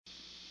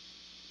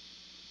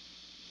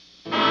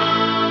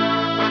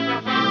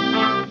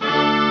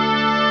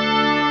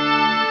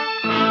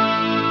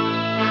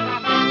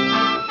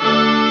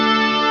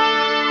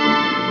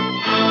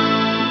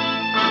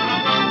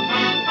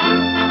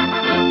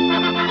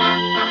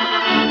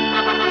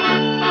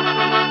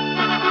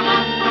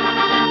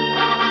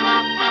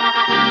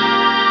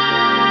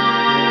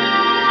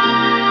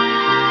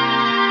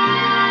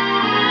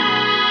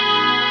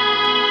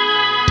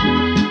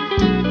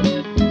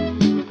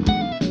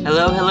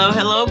Hello,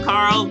 hello,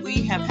 Carl.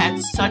 We have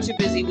had such a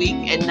busy week,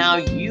 and now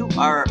you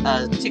are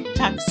a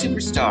TikTok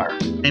superstar.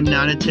 I'm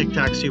not a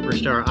TikTok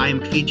superstar. I am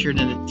featured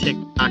in a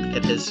TikTok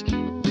that has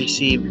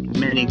received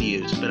many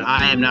views, but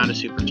I am not a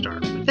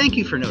superstar. Thank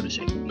you for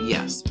noticing.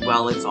 Yes,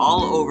 well, it's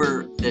all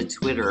over the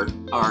Twitter,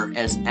 or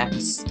as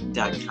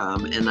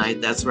X.com,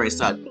 and that's where I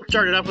saw it. We'll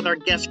start it off with our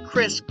guest,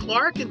 Chris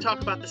Clark, and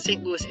talk about the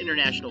St. Louis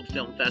International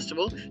Film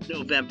Festival,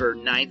 November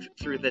 9th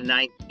through the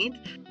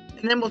 19th.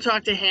 And then we'll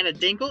talk to Hannah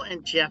Dinkel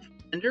and Jeff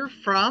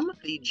from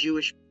the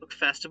Jewish Book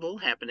Festival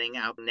happening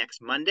out next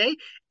Monday.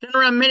 Then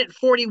around minute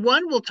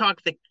 41, we'll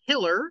talk The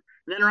Killer.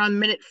 Then around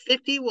minute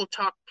 50, we'll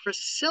talk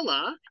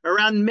Priscilla.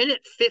 Around minute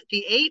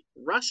 58,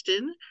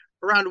 Rustin.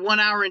 Around 1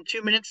 hour and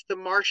 2 minutes, The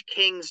Marsh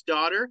King's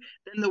Daughter.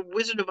 Then The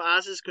Wizard of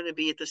Oz is going to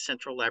be at the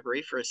Central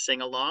Library for a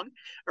sing-along.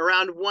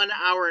 Around 1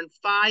 hour and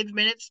 5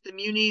 minutes, the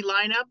Muny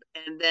lineup.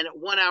 And then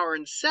 1 hour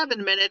and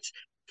 7 minutes,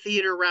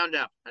 Theater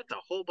Roundup. That's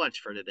a whole bunch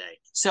for today.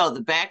 So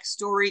the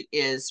backstory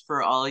is,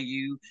 for all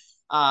you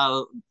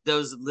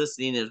those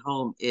listening at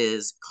home,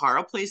 is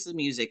Carl plays the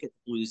music at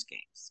the Blues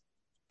games,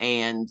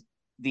 and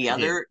the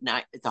other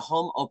night at the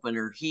home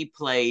opener he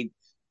played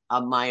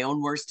My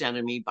Own Worst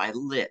Enemy by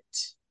Lit,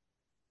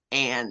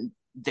 and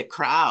the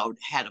crowd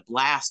had a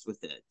blast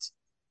with it.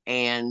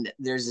 And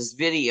there's this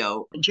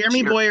video.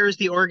 Jeremy Boyer is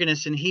the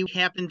organist, and he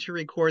happened to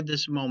record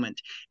this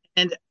moment.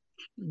 And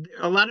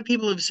a lot of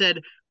people have said,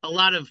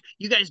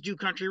 you guys do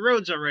Country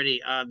Roads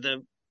already.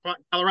 The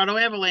Colorado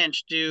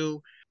Avalanche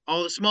do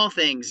All the Small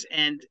Things,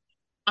 and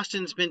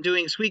Austin's been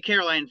doing Sweet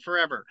Caroline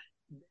forever.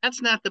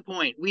 That's not the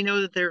point. We know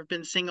that there have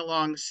been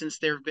sing-alongs since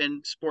there have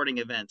been sporting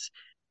events.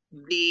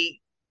 The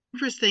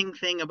interesting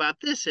thing about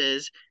this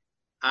is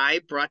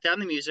I brought down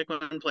the music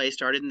when play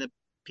started and the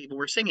people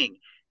were singing.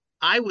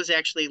 I was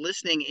actually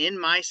listening in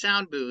my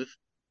sound booth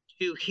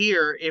to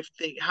hear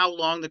how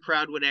long the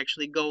crowd would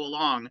actually go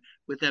along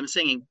with them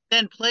singing.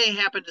 Then play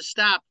happened to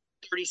stop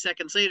 30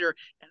 seconds later,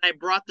 and I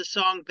brought the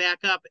song back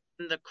up,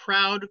 and the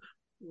crowd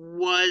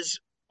was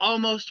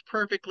almost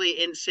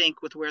perfectly in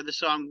sync with where the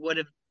song would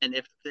have been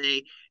if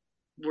they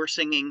were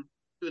singing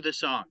to the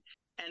song.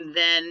 And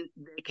then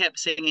they kept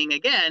singing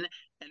again,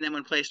 and then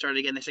when play started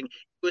again, they sang. It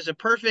was a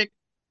perfect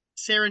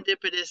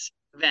serendipitous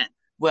event.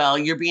 Well,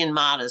 you're being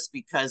modest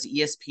because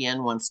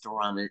ESPN wants to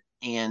run it,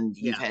 and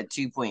you've had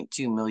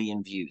 2.2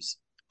 million views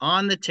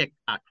on the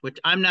TikTok, which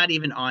I'm not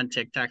even on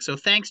TikTok. So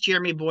thanks,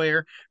 Jeremy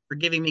Boyer, for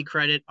giving me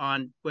credit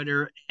on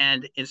Twitter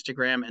and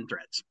Instagram and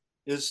Threads.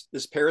 Is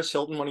Paris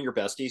Hilton one of your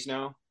besties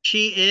now?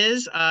 She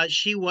is.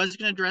 She was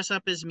going to dress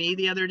up as me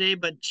the other day,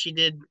 but she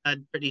did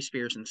Britney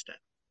Spears instead.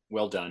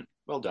 Well done.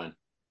 Well done.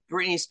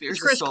 Britney Spears.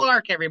 It's Chris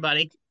Clark,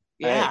 everybody.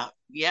 Yeah.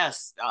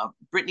 Yes.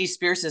 Britney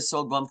Spears has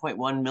sold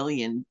 $1.1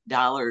 million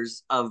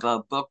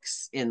of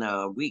books in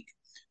a week.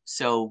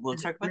 So we'll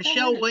talk about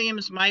Michelle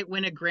Williams might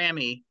win a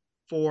Grammy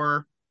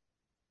for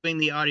doing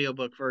the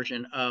audiobook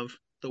version of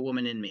The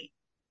Woman in Me.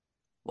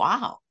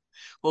 Wow.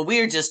 Well, we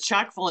are just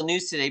chock full of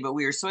news today, but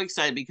we are so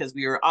excited because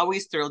we are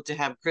always thrilled to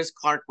have Chris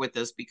Clark with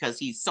us because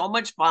he's so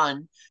much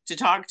fun to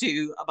talk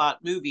to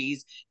about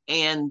movies.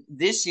 And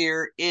this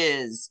year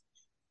is,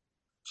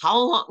 how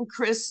long,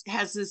 Chris,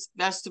 has this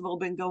festival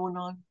been going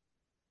on?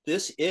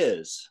 This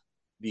is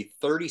the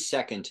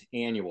 32nd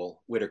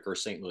annual Whitaker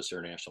St. Louis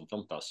International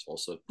Film Festival.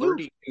 So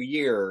 32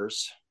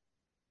 years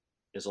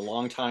is a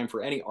long time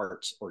for any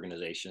arts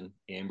organization,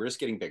 and we're just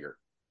getting bigger.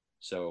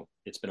 So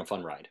it's been a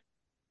fun ride.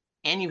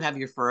 And you have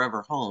your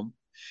forever home.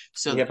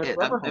 So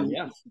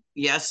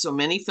yes, so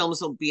many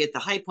films will be at the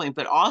high point,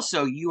 but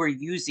also you are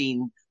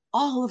using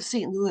all of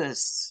St.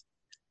 Louis.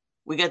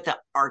 We got the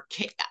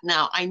arcade.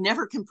 Now, I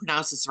never can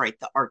pronounce this right.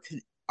 The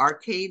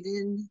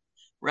Arcaden,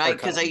 right?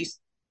 Because I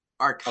used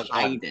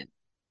Arcaden.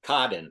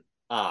 Arcaden.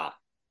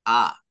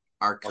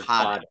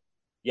 Arcaden.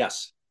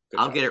 Yes.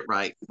 I'll get it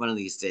right one of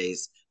these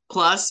days.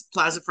 Plus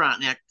Plaza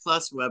Frontenac,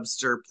 plus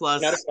Webster,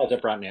 plus. Not at Plaza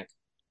Frontenac.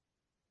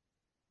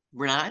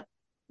 We're not?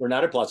 We're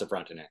not at Plaza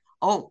Frontenac.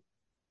 Oh,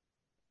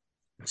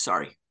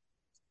 sorry.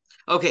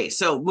 Okay,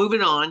 so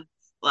moving on.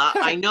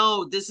 I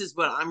know this is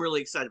what I'm really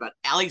excited about.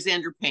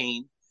 Alexander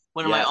Payne,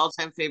 one of my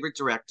all-time favorite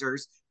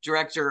directors,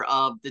 director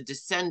of The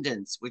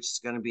Descendants, which is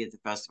going to be at the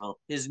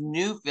festival. His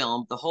new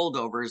film, The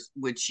Holdovers,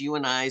 which you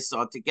and I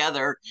saw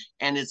together,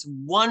 and it's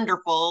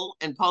wonderful.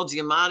 And Paul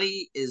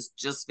Giamatti is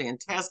just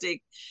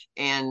fantastic.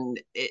 And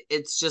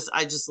it's just,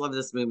 I just love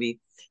this movie.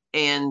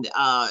 And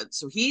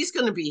so he's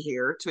going to be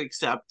here to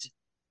accept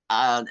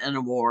an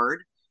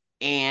award.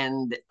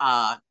 And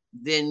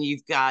then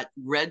you've got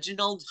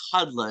Reginald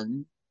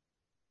Hudlin,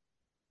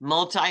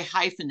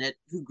 multi-hyphenate,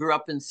 who grew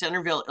up in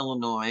Centerville,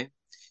 Illinois.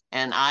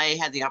 And I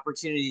had the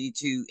opportunity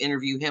to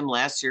interview him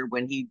last year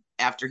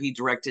after he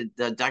directed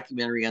the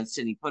documentary on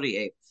Sidney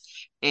Poitier.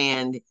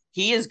 And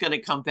he is going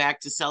to come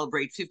back to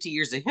celebrate 50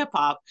 years of hip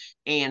hop,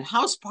 and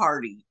House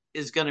Party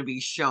is going to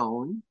be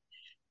shown.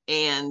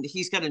 And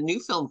he's got a new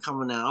film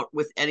coming out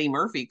with Eddie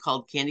Murphy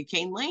called Candy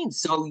Cane Lane.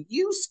 So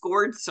you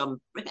scored some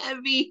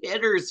heavy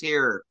hitters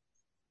here.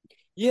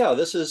 Yeah,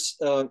 this is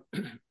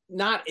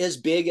not as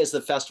big as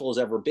the festival has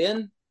ever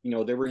been.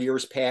 there were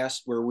years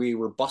past where we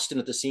were busting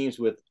at the seams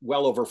with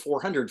well over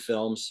 400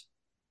 films.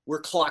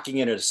 We're clocking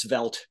in at a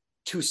svelte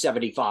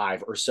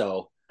 275 or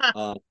so.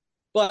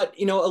 But,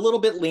 a little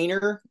bit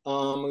leaner.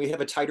 We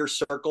have a tighter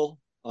circle.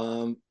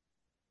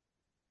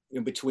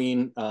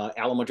 Between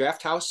Alamo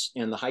Drafthouse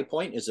and the High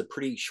Point is a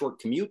pretty short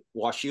commute.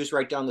 WashU's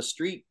right down the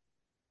street.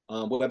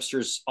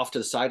 Webster's off to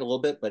the side a little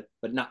bit,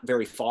 but not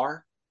very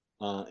far.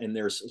 And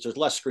there's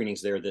less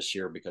screenings there this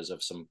year because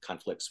of some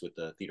conflicts with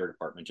the theater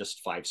department. Just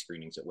 5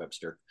 screenings at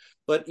Webster.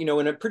 But in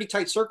a pretty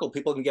tight circle,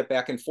 people can get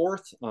back and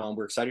forth.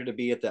 We're excited to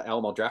be at the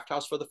Alamo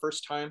Drafthouse for the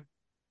first time.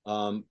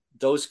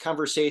 Those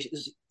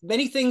conversations,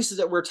 many things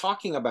that we're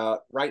talking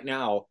about right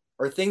now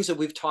are things that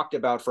we've talked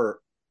about for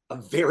a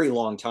very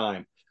long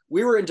time.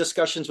 We were in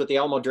discussions with the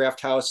Alamo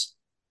Drafthouse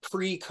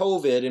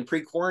pre-COVID and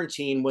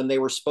pre-quarantine when they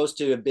were supposed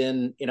to have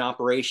been in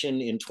operation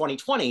in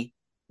 2020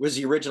 was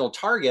the original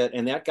target,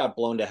 and that got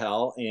blown to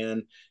hell.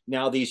 And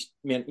now these,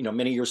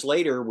 many years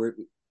later, we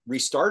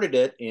restarted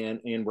it,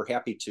 and we're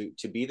happy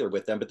to be there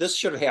with them. But this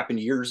should have happened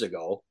years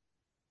ago.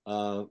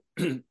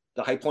 The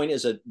High Point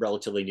is a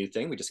relatively new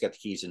thing. We just got the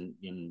keys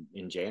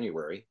in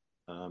January.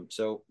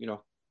 So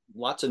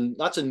lots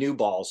of new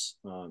balls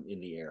in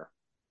the air.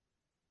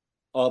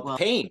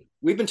 Payne.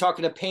 We've been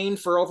talking to Payne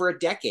for over a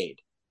decade.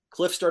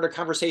 Cliff started a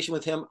conversation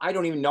with him, I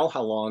don't even know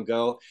how long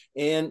ago.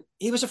 And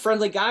he was a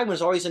friendly guy,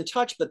 was always in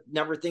touch, but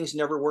things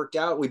never worked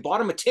out. We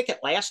bought him a ticket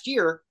last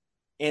year,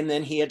 and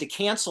then he had to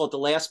cancel at the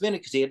last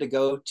minute because he had to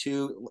go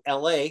to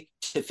LA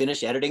to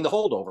finish editing The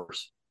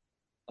Holdovers,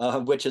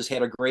 which has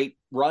had a great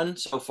run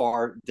so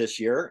far this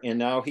year. And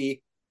now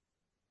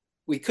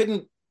we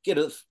couldn't get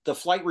the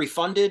flight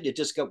refunded. It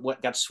just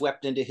got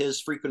swept into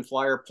his frequent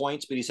flyer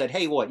points. But he said,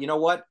 hey, you know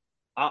what?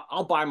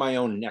 I'll buy my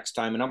own next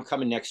time, and I'm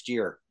coming next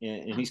year.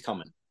 And he's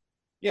coming.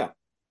 Yeah.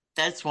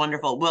 That's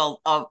wonderful. Well,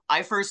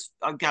 I first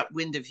got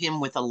wind of him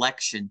with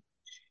Election.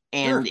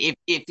 And sure.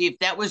 if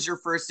that was your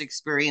first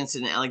experience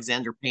in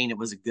Alexander Payne, it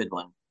was a good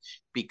one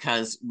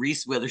because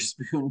Reese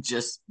Witherspoon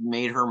just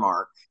made her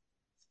mark.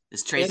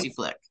 This Tracy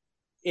Flick.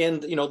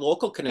 And, the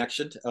local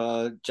connection,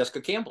 Jessica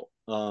Campbell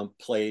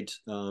played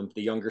the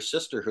younger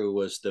sister who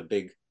was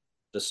the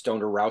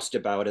stoner roust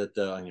about it.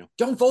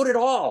 Don't vote at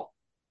all.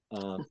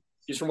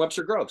 She's from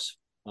Webster Groves,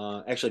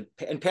 actually,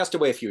 and passed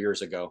away a few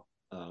years ago.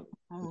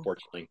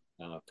 Unfortunately,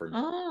 I'm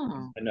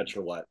not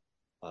sure what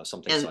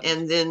something.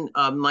 And then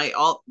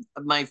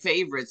my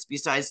favorites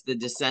besides The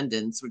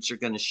Descendants, which you're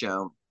going to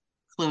show,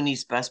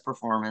 Clooney's best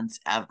performance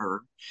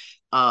ever.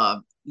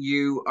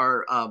 You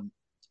are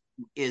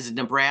is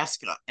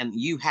Nebraska, and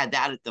you had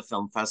that at the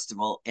film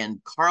festival,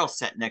 and Carl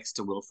sat next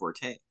to Will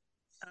Forte.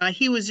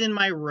 He was in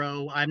my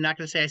row. I'm not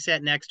going to say I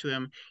sat next to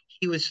him.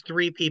 He was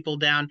 3 people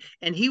down,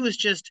 and he was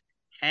just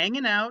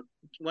hanging out.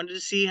 Wanted to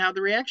see how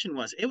the reaction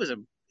was. It was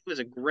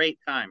a great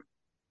time.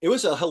 It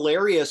was a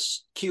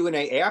hilarious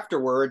Q&A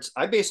afterwards.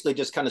 I basically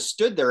just kind of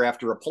stood there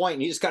after a point,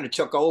 and he just kind of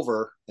took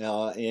over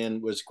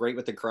and was great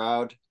with the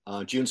crowd.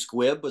 June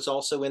Squibb was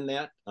also in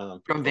that.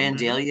 From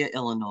Vandalia,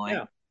 Illinois.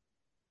 Yeah.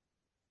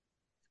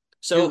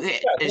 So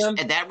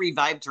that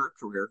revived her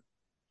career.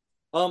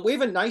 We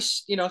have a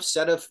nice,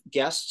 set of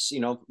guests,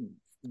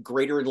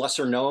 greater and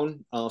lesser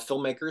known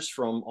filmmakers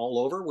from all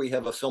over. We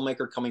have a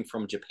filmmaker coming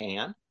from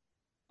Japan,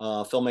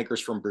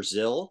 filmmakers from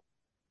Brazil.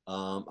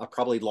 I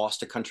probably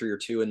lost a country or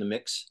two in the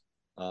mix,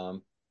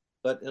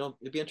 but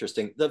it'd be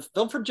interesting. The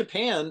film from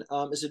Japan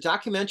is a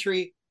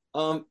documentary.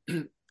 Who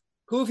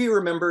of you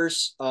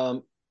remembers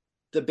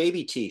the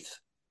baby teeth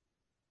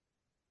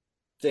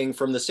thing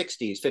from the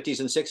 60s, 50s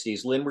and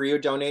 60s? Lynn, were you a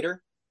donator?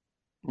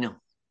 No.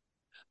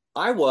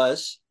 I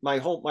was. My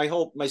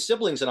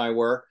siblings and I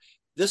were.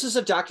 This is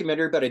a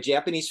documentary about a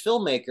Japanese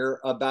filmmaker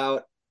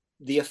about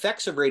the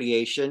effects of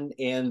radiation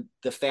and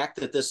the fact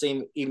that this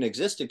thing even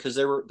existed, because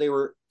they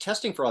were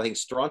testing for, I think,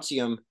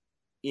 strontium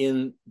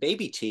in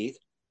baby teeth.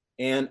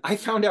 And I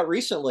found out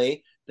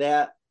recently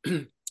that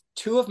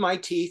 2 of my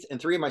teeth and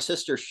 3 of my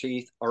sister's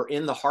teeth are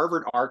in the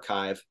Harvard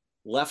archive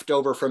left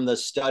over from the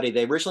study.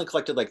 They originally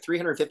collected like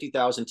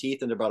 350,000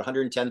 teeth, and there are about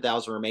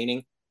 110,000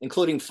 remaining,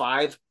 including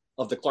 5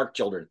 of the Clark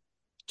children.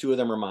 2 of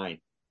them are mine.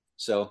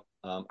 So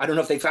I don't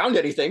know if they found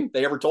anything.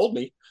 They never told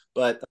me,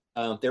 but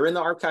they're in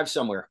the archive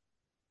somewhere.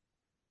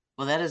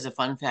 Well, that is a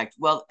fun fact.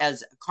 Well,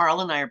 as Carl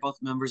and I are both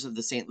members of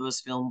the St.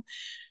 Louis Film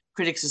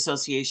Critics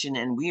Association,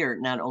 and we are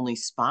not only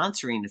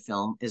sponsoring the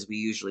film as we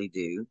usually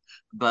do,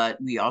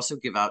 but we also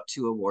give out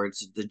 2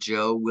 awards, the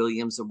Joe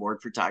Williams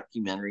Award for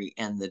Documentary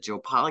and the Joe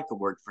Pollock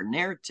Award for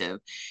Narrative.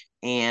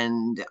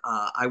 And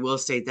I will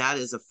say that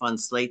is a fun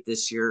slate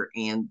this year.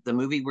 And the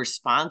movie we're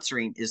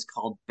sponsoring is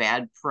called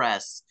Bad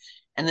Press.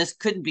 And this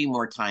couldn't be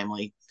more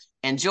timely.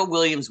 And Joe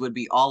Williams would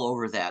be all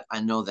over that.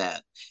 I know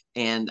that.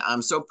 And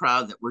I'm so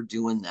proud that we're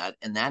doing that.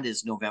 And that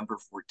is November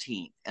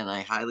 14th. And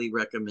I highly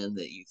recommend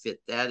that you fit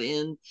that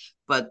in.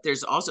 But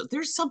there's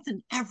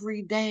something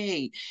every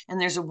day. And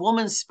there's a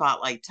woman's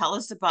spotlight. Tell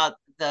us about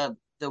the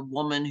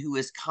woman who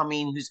is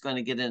coming, who's going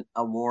to get an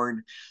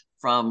award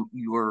from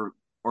your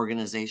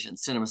organization,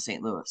 Cinema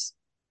St. Louis.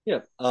 Yeah.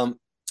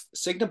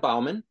 Signa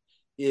Bauman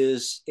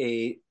is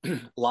a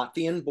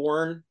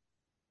Latvian-born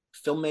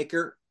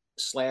filmmaker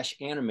slash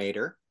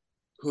animator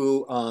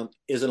who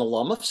is an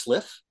alum of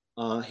SLIFF,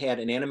 had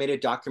an animated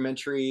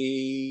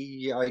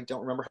documentary, I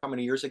don't remember how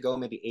many years ago,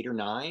 maybe 8 or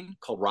 9,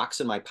 called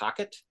Rocks in My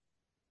Pocket.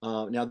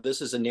 Now,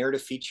 this is a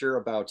narrative feature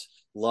about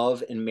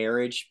love and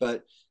marriage,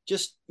 but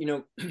just,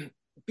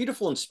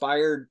 beautiful,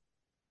 inspired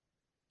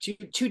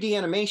 2D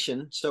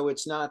animation. So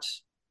it's not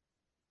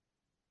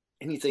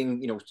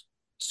anything,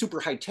 super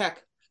high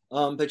tech.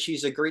 But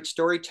she's a great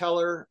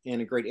storyteller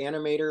and a great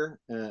animator,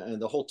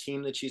 and the whole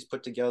team that she's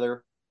put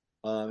together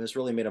has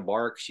really made a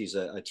mark. She's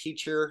a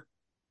teacher,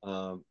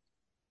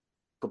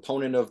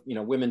 proponent of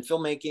women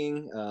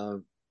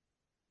filmmaking,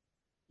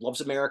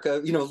 loves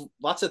America,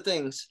 lots of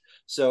things.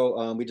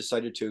 So we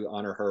decided to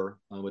honor her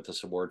with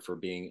this award for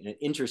being an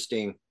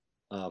interesting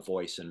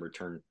voice and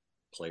return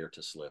player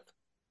to SLIFF.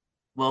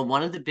 Well,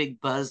 one of the big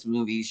buzz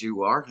movies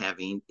you are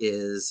having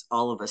is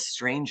All of Us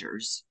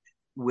Strangers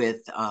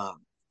with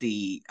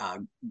the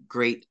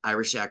great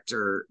Irish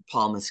actor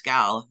Paul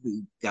Mescal,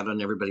 who got on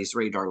everybody's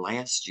radar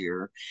last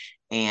year.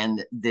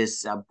 And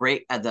this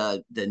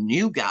the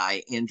new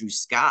guy, Andrew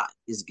Scott,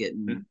 is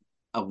getting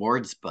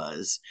awards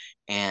buzz.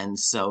 And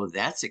so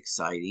that's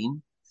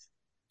exciting.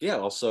 Yeah,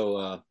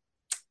 also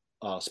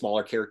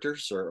smaller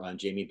characters are on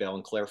Jamie Bell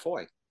and Claire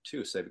Foy,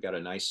 too. So they've got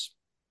a nice,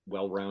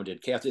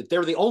 well-rounded cast.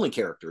 They're the only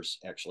characters,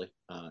 actually,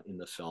 in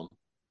the film.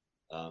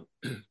 But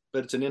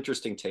it's an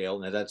interesting tale.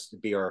 Now, that's to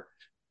be our...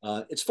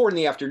 it's 4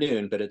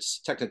 p.m, but it's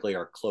technically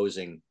our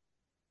closing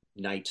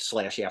night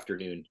 /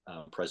 afternoon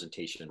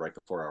presentation right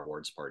before our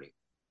awards party.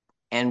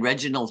 And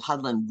Reginald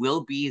Hudlin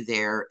will be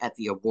there at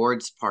the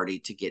awards party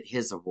to get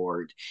his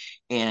award.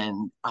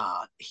 And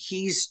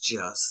he's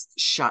just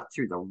shot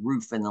through the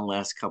roof in the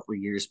last couple of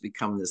years,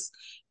 become this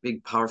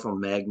big, powerful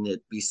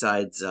magnet.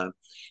 Besides,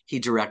 he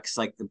directs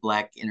like the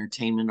Black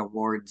Entertainment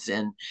Awards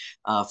and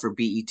for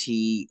BET,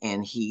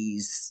 and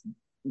he's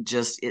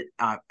just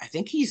I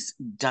think he's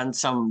done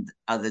some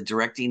of the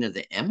directing of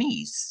the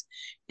Emmys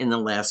in the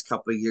last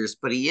couple of years,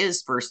 but he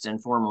is first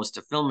and foremost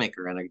a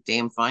filmmaker, and a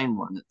damn fine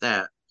one at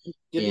that.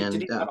 Did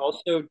he not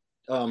also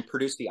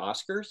produce the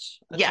Oscars?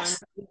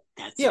 Yes,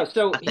 yeah.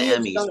 So the he has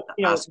Emmys, done,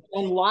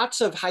 done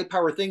lots of high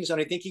power things, and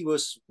I think he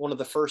was one of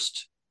the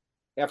first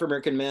African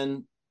American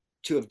men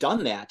to have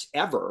done that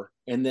ever,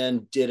 and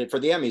then did it for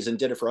the Emmys and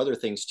did it for other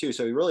things too.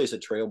 So he really is a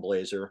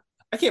trailblazer.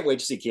 I can't wait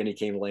to see Candy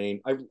Cane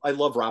Lane. I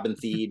love Robin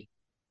Thede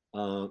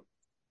from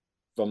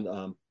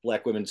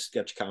Black Women's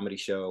Sketch Comedy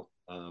Show.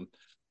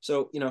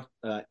 So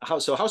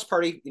House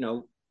Party.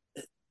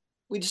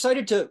 We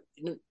decided to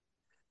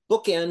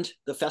bookend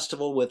the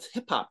festival with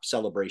hip hop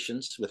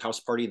celebrations, with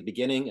House Party at the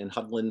beginning and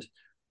Hudland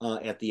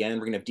at the end.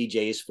 We're gonna have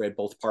DJs for at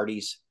both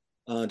parties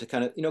to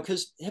kind of,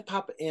 because hip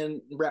hop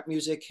and rap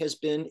music has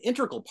been an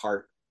integral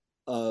part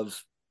of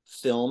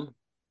film,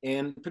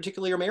 and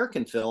particularly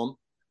American film,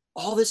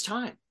 all this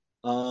time.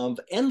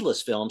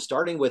 Endless films,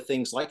 starting with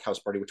things like House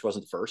Party, which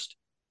wasn't the first.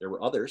 There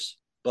were others,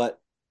 but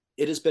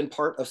it has been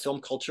part of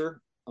film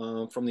culture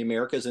from the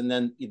Americas, and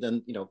then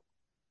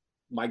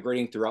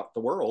migrating throughout the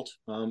world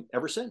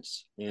ever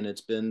since, and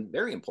it's been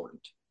very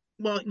important.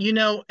 Well,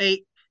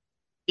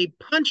 a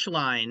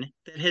punchline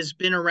that has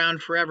been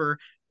around forever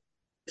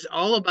is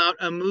all about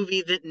a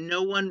movie that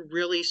no one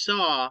really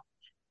saw,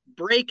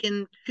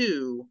 Breakin'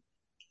 2,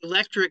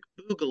 Electric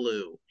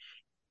Boogaloo.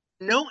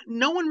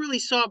 No one really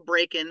saw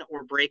Breakin'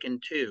 or Breakin'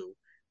 2.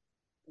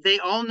 They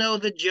all know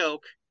the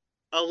joke,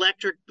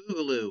 Electric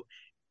Boogaloo,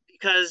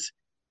 because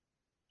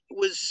it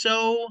was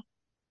so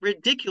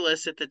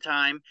ridiculous at the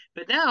time.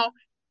 But now,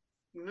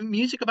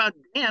 music about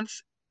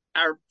dance,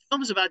 our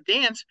films about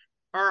dance,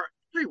 are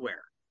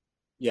everywhere.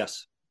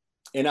 Yes.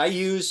 And I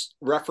use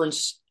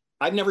reference,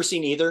 I've never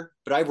seen either,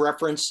 but I've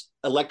referenced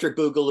Electric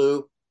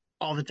Boogaloo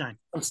all the time,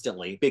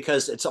 constantly,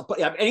 because it's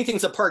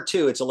anything's a part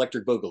 2, it's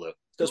Electric Boogaloo.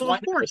 Well,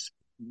 of course.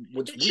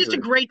 It's just a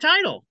great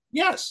title.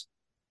 Yes.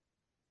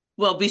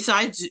 Well,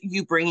 besides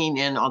you bringing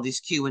in all these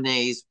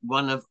Q&As,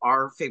 one of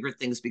our favorite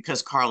things,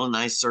 because Carl and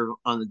I serve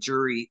on the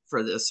jury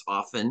for this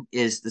often,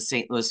 is the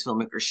St. Louis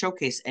Filmmaker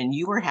Showcase. And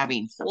you are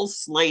having whole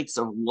slates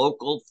of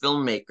local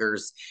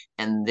filmmakers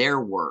and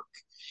their work.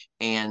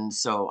 And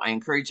so I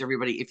encourage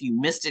everybody, if you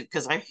missed it,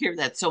 because I hear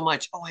that so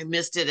much, oh, I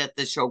missed it at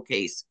the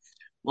showcase.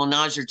 Well,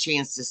 now's your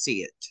chance to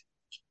see it.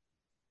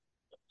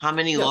 How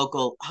many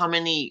local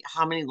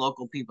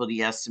people do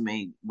you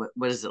estimate?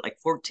 What is it, like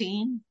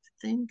 14,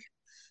 I think?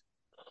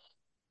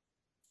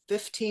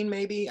 15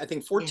 maybe. I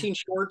think 14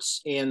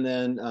 shorts, and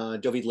then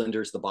David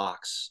Linder's The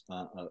Box,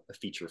 a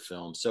feature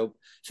film. So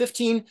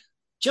 15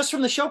 just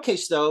from the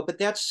showcase, though, but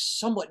that's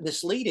somewhat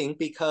misleading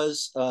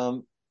because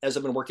as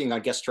I've been working on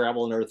guest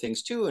travel and other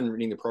things too, and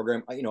reading the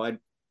program, I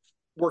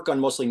work on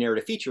mostly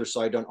narrative features,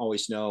 so I don't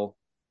always know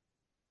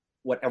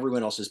what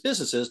everyone else's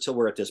business is till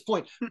we're at this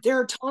point. There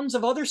are tons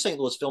of other St.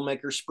 Louis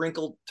filmmakers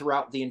sprinkled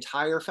throughout the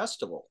entire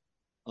festival.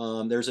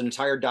 There's an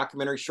entire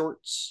documentary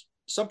shorts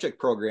subject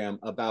program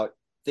about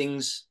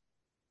things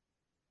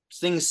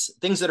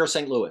that are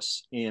St.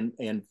 Louis,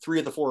 and 3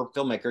 of the 4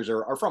 filmmakers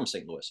are from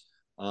St. Louis.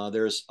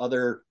 There's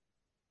other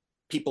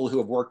people who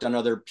have worked on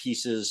other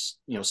pieces,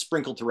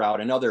 sprinkled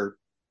throughout, and other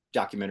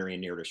documentary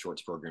and narrative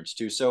shorts programs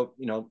too. So,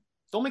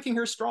 filmmaking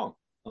here is strong,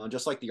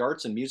 just like the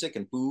arts and music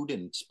and food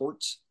and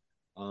sports.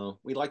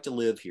 We like to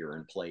live here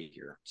and play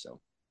here. So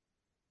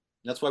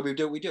that's why we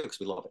do what we do, because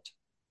we love it.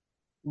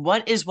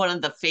 What is one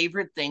of the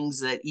favorite things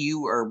that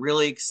you are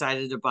really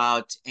excited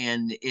about,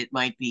 and it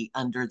might be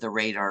under the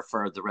radar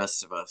for the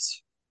rest of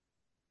us?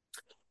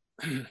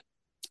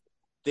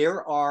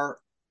 There are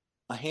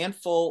a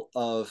handful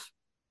of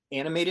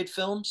animated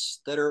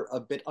films that are a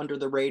bit under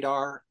the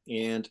radar,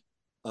 and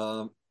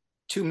 2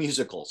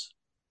 musicals.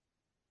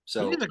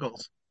 So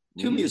musicals.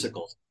 2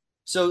 musicals.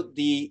 So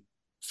the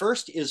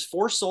first is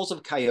Four Souls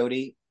of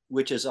Coyote,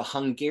 which is a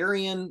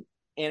Hungarian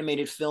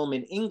animated film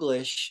in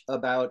English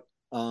about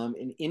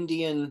an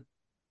Indian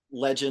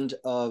legend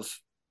of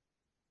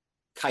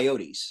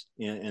coyotes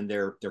and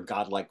their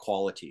godlike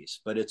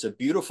qualities. But it's a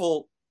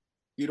beautiful,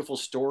 beautiful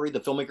story. The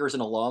filmmaker is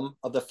an alum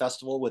of the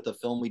festival with a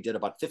film we did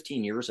about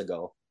 15 years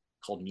ago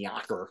called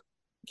Nyacker.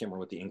 I can't remember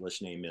what the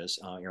English name is,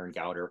 Aaron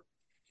Gowder.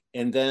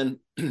 And then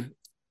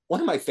one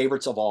of my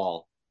favorites of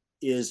all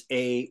is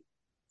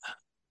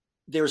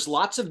there's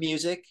lots of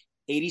music,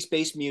 80s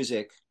based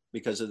music,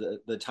 because of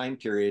the time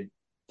period,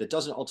 that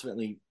doesn't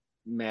ultimately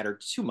matter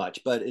too much,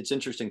 but it's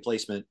interesting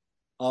placement.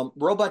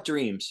 Robot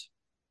Dreams.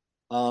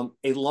 A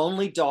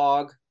lonely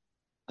dog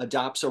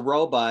adopts a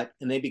robot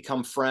and they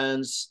become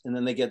friends, and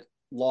then they get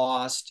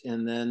lost,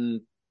 and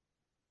then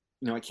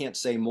I can't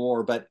say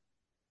more, but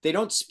they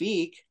don't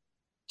speak.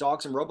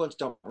 Dogs and robots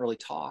don't really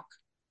talk,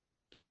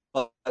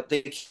 but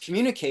they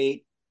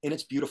communicate, and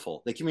it's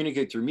beautiful. They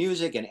communicate through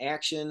music and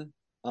action.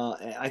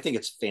 I think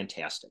it's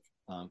fantastic,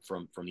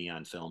 from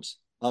Neon Films.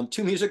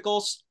 2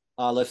 musicals.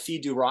 La Fille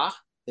du Roi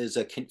is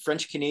a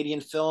French Canadian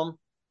film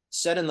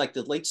set in like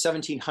the late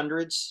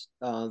 1700s,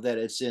 that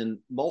it's in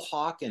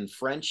Mohawk and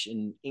French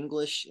and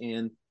English,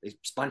 and they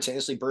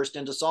spontaneously burst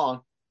into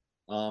song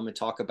and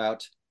talk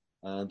about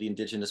the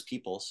indigenous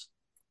peoples.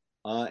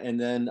 And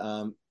then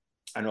I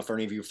don't know if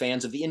any of you are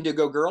fans of the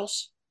Indigo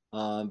Girls,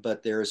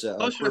 but there's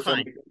a queer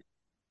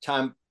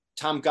film,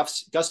 Tom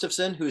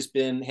Gustafson, who's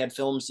had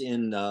films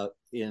in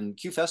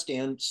QFest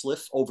and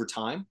SLIFF over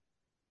time,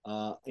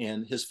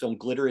 and his film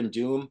Glitter and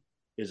Doom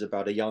is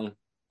about a young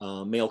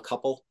male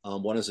couple.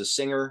 One is a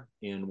singer,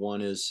 and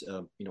one is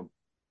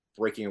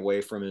breaking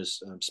away from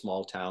his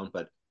small town,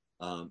 but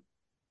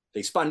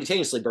they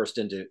spontaneously burst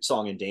into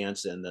song and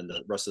dance, and then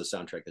the rest of the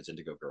soundtrack is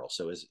Indigo Girls.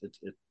 So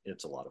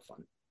it's a lot of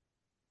fun.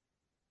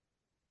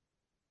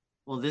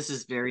 Well, this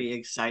is very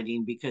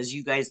exciting because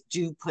you guys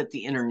do put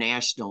the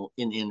international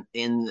in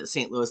the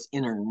St. Louis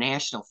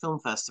International Film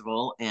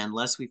Festival, and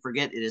lest we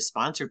forget, it is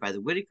sponsored by the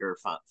Whitaker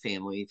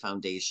Family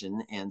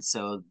Foundation, and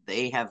so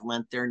they have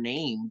lent their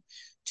name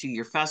to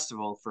your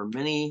festival for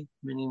many,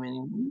 many,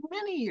 many,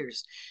 many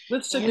years.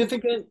 With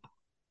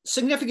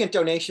significant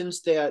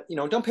donations that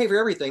don't pay for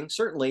everything,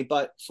 certainly,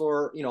 but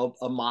for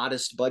a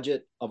modest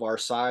budget of our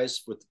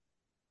size, with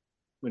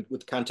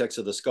the context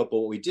of the scope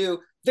of what we do,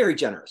 very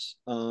generous,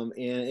 and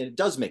it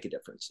does make a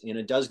difference, and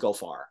it does go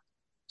far.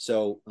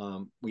 So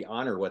we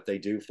honor what they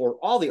do for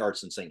all the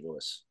arts in St.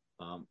 Louis,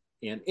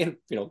 and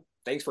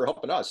thanks for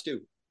helping us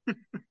too.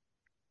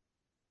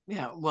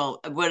 Yeah,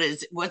 well,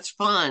 what's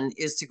fun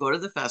is to go to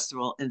the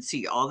festival and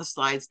see all the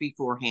slides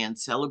beforehand,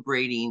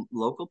 celebrating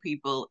local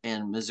people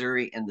in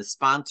Missouri and the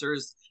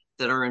sponsors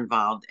that are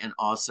involved. And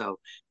also,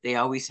 they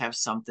always have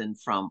something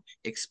from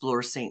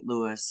Explore St.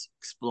 Louis,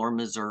 Explore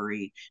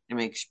Missouri. It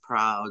makes you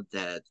proud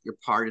that you're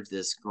part of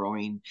this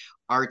growing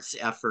arts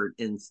effort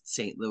in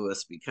St.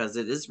 Louis, because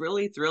it is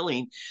really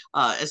thrilling,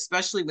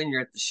 especially when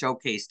you're at the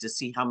showcase, to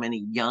see how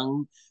many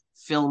young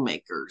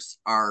filmmakers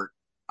are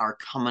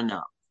coming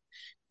up.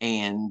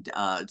 And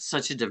it's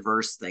such a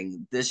diverse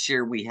thing. This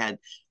year we had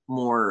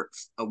more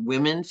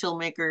women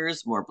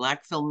filmmakers, more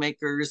Black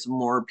filmmakers,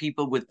 more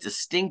people with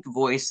distinct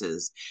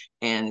voices,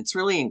 and it's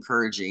really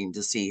encouraging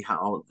to see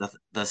how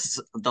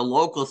the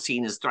local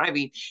scene is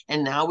thriving.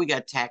 And now we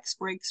got tax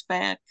breaks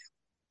back,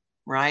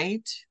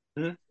 right?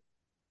 Mm-hmm.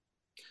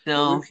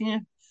 So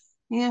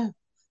yeah.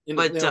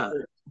 But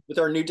with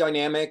our new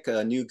dynamic,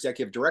 new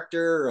executive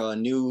director,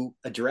 new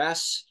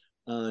address,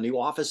 new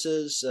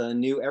offices,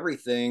 new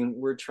everything,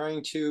 we're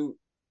trying to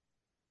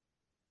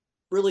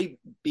really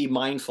be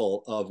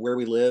mindful of where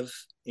we live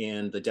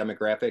and the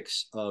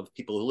demographics of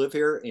people who live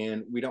here,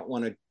 and we don't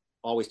want to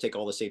always take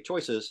all the safe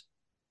choices,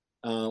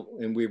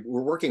 and we're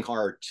working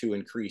hard to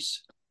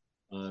increase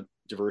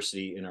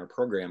diversity in our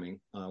programming.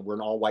 We're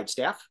an all-white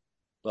staff,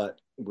 but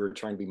we're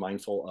trying to be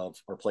mindful of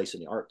our place in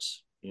the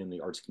arts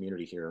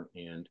community here.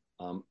 And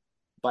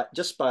but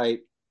just by,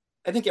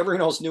 I think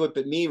everyone else knew it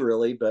but me,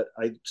 really, but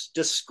I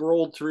just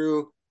scrolled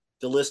through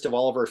the list of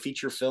all of our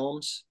feature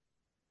films,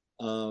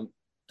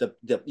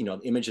 the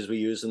images we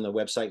use in the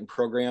website and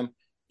program,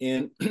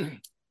 and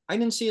I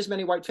didn't see as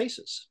many white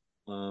faces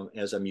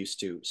as I'm used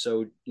to.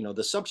 So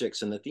the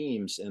subjects and the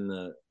themes and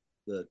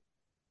the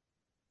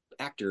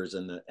actors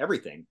and the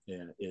everything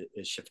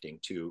is shifting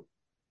to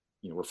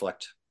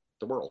reflect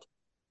the world.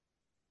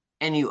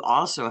 And you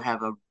also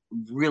have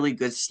really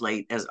good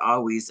slate, as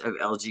always, of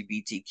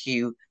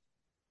LGBTQ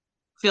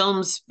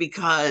films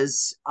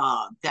because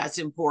that's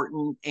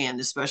important, and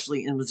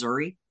especially in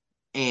Missouri,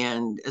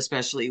 and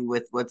especially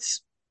with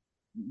what's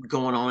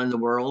going on in the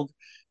world.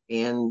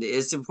 And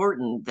it's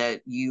important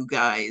that you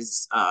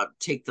guys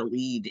take the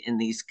lead in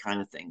these kind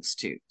of things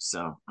too.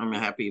 So I'm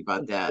happy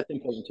about that. That's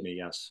important to me,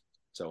 yes.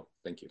 So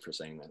thank you for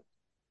saying that.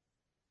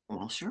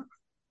 Well, sure.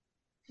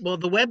 Well,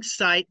 the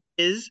website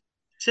is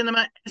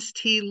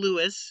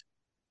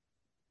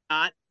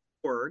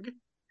cinemastlewis.org,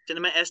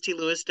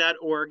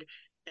 cinemastlewis.org,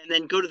 and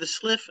then go to the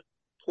SLIFF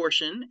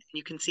portion, and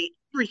you can see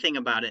everything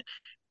about it.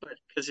 But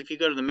because if you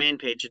go to the main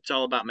page, it's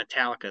all about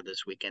Metallica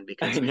this weekend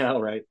because I know,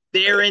 right?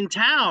 They're in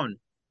town.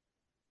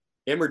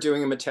 And we're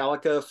doing a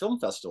Metallica film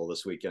festival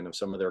this weekend of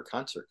some of their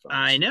concert films.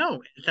 I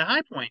know, at the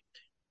High Point.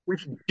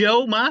 With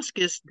Joe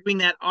Moskis doing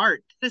that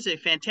art. This is a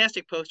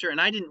fantastic poster, and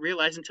I didn't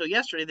realize until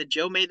yesterday that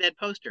Joe made that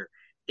poster.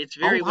 It's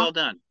very well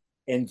done.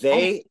 And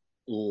they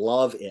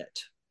love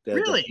it.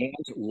 Really? The band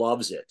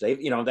loves it.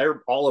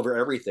 They're all over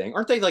everything.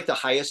 Aren't they like the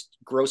highest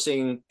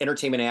grossing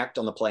entertainment act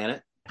on the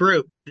planet?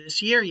 True.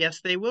 This year, yes,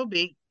 they will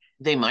be.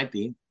 They might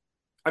be.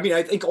 I mean,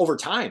 I think over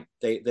time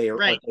they are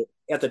right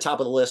at the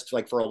top of the list,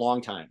 like for a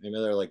long time. I mean,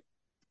 they're like,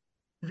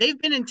 they've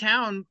been in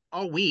town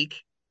all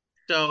week,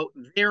 so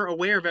they're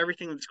aware of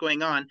everything that's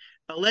going on.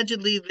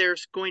 Allegedly,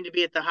 there's going to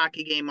be at the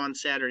hockey game on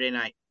Saturday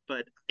night,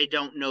 but I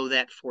don't know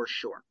that for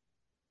sure.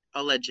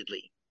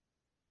 Allegedly.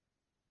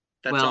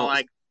 That's all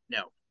I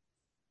know.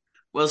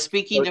 Well,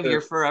 speaking of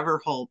your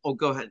forever home,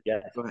 go ahead. Yeah,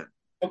 go ahead.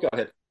 Oh, go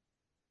ahead.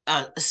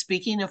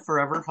 Speaking of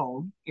forever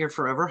home, your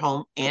forever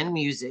home and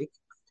music,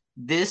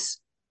 this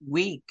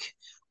week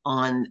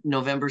on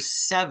November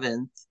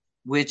 7th,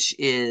 which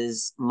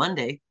is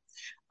Monday,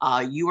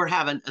 you are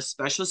having a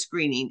special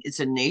screening. It's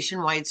a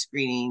nationwide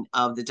screening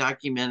of the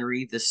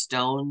documentary The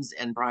Stones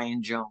and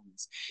Brian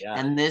Jones. Yeah.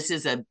 And this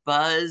is a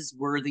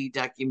buzz-worthy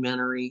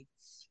documentary.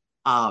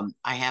 I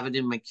have it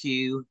in my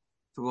queue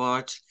to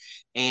watch.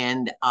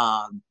 And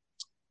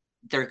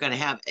they're going to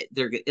have,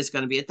 it's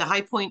going to be at the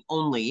High Point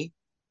only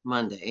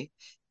Monday.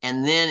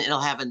 And then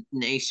it'll have a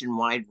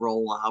nationwide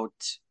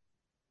rollout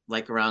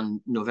like around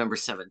November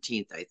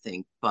 17th, I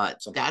think. But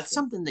that's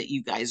something that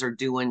you guys are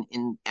doing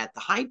at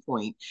the High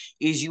Point,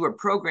 is you are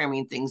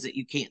programming things that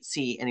you can't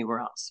see anywhere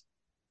else.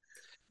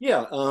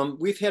 Yeah,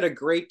 we've had a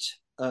great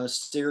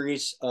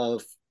series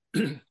of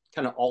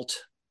kind of alt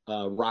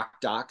rock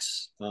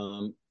docs,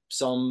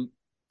 some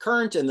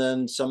current and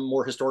then some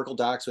more historical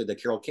docs, with the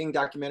Carole King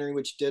documentary,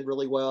 which did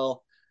really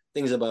well.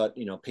 Things about,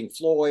 Pink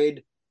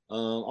Floyd,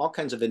 all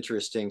kinds of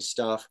interesting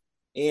stuff.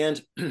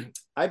 And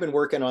I've been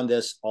working on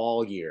this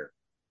all year.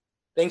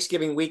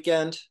 Thanksgiving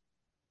weekend,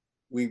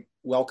 we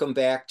welcome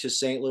back to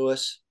St.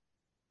 Louis.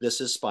 This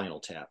is Spinal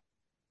Tap.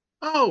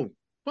 Oh,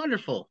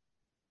 wonderful.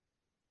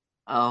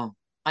 Oh,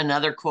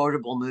 another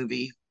quotable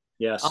movie.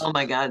 Yes. Oh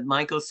my God,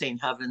 Michael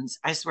St. Heavens.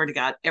 I swear to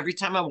God, every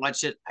time I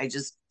watch it, I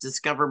just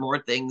discover more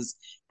things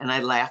and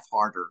I laugh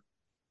harder.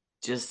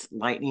 Just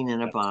lightning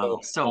in a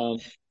bottle. So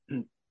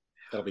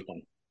that'll be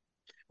fun.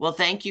 Well,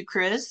 thank you,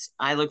 Chris.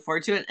 I look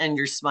forward to it, and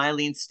your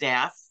smiling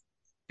staff,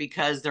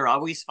 because they're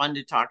always fun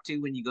to talk to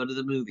when you go to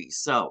the movies.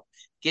 So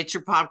get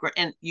your popcorn,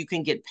 and you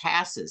can get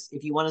passes.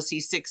 If you want to see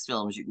 6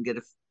 films, you can get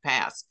a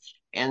pass,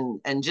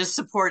 and just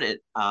support it.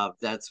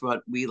 That's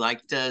what we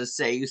like to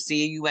say.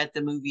 See you at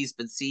the movies,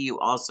 but see you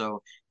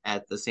also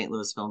at the St.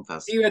 Louis Film Festival.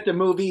 See you at the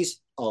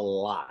movies a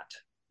lot.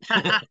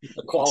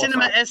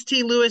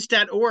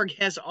 CinemaSTLewis.org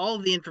has all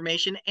the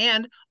information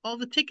and all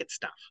the ticket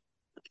stuff.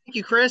 Thank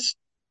you, Chris.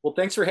 Well,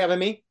 thanks for having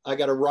me. I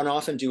got to run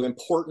off and do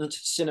important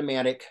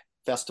cinematic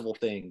festival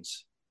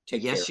things.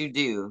 Take care. Yes, you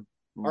do.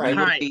 All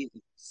right.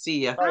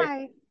 See ya.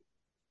 Bye.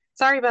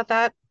 Sorry about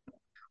that.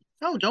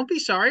 Oh, don't be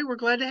sorry. We're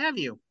glad to have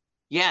you.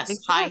 Yes.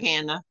 Thanks. Hi,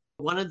 Hannah.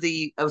 One of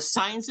the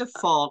signs of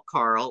fall,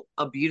 Carl,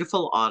 A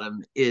Beautiful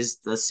Autumn, is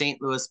the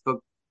St. Louis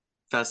Book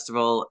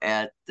Festival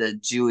at the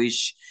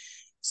Jewish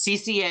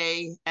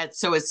CCA.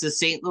 So it's the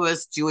St.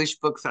 Louis Jewish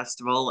Book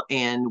Festival,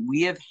 and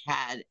we have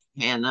had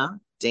Hannah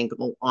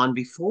Dinkel on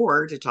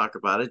before to talk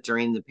about it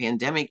during the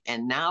pandemic,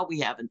 and now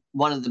we have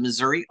one of the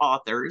Missouri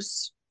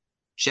authors,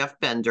 Jeff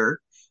Bender,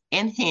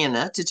 and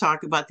Hannah to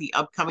talk about the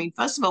upcoming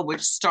festival,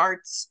 which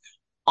starts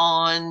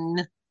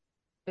on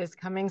is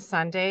coming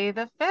Sunday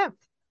the 5th.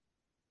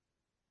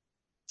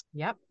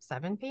 Yep,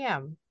 7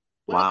 p.m.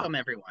 Welcome,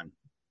 everyone.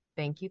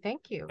 Thank you.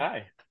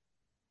 Hi.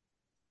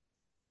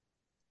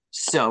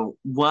 So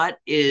what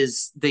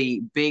is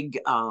the big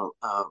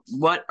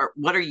what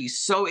are you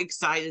so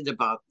excited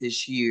about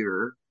this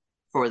year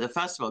for the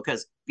festival?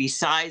 Because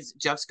besides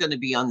Jeff's going to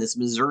be on this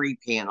Missouri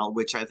panel,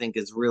 which I think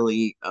is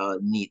really a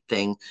neat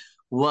thing,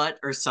 what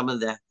are some of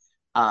the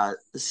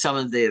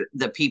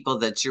people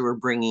that you were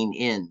bringing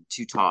in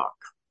to talk?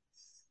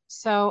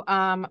 So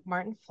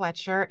Martin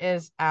Fletcher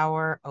is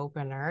our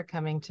opener,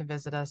 coming to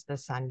visit us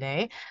this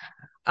Sunday.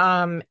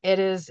 It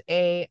is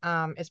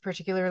it's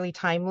particularly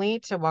timely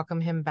to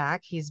welcome him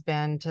back. He's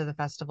been to the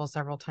festival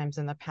several times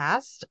in the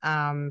past.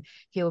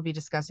 He will be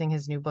discussing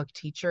his new book,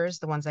 Teachers,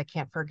 The Ones I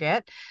Can't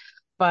Forget.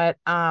 but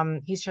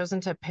he's chosen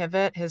to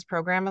pivot his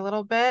program a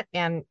little bit.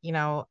 And,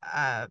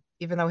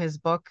 even though his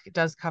book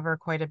does cover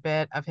quite a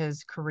bit of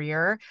his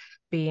career,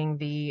 being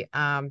the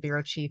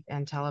bureau chief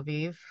in Tel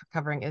Aviv,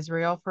 covering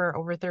Israel for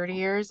over 30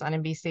 years on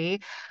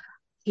NBC,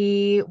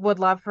 he would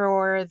love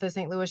for the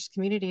St. Louis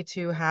community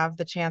to have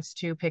the chance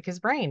to pick his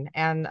brain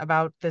and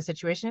about the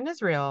situation in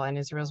Israel and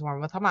Israel's war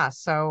with Hamas.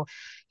 So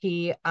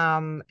he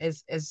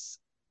is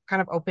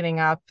kind of opening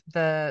up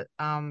the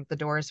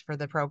doors for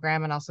the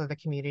program and also the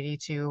community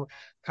to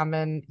come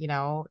and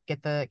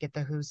get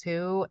the who's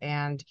who.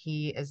 And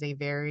he is a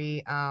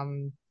very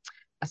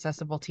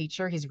accessible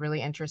teacher. He's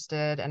really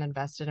interested and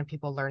invested in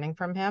people learning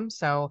from him.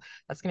 So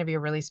that's going to be a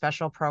really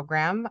special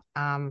program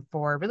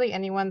for really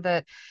anyone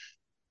that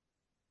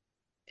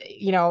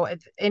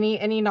it's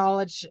any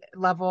knowledge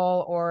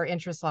level or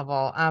interest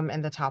level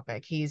in the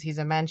topic. He's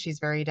a mensch. He's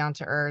very down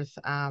to earth.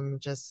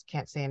 Just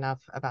can't say enough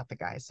about the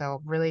guy.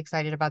 So really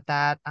excited about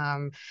that.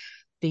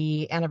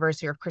 The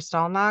anniversary of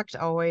Kristallnacht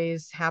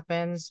always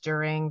happens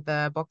during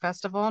the book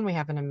festival, and we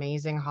have an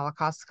amazing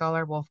Holocaust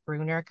scholar, Wolf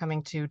Brunner,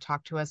 coming to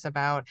talk to us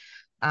about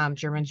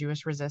German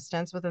Jewish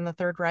resistance within the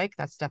Third Reich.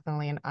 That's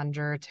definitely an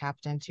under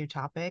tapped into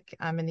topic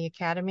in the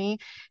academy,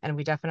 and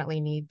we definitely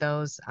need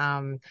those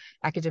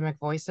academic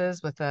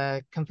voices with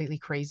the completely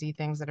crazy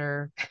things that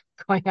are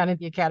going on in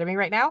the academy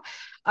right now.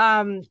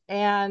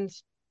 And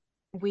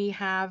we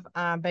have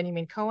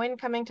Benjamin Cohen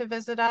coming to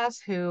visit us,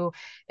 who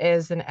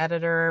is an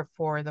editor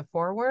for The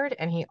Forward,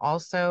 and he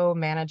also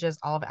manages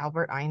all of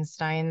Albert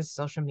Einstein's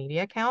social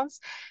media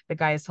accounts. The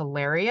guy is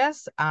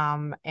hilarious,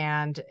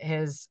 and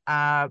his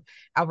Albert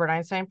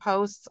Einstein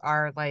posts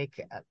are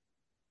like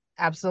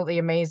absolutely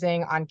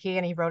amazing, on key,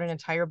 and he wrote an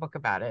entire book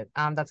about it.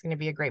 That's going to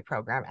be a great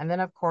program. And then,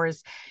 of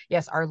course,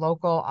 yes, our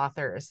local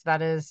authors.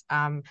 That is,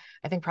 I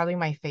think, probably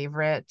my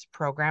favorite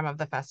program of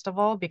the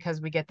festival,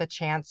 because we get the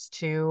chance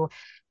to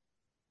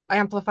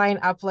amplify and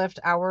uplift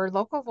our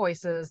local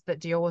voices that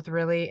deal with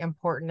really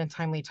important and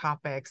timely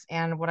topics.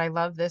 And what I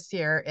love this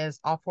year is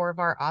all four of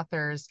our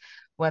authors,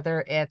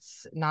 whether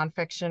it's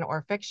nonfiction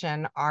or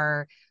fiction,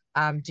 are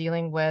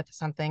dealing with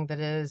something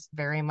that is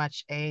very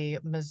much a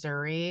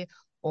Missouri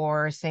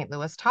or St.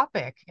 Louis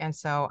topic. And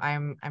so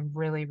I'm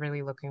really,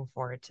 really looking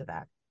forward to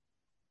that.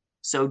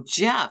 So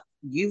Jeff,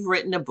 you've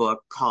written a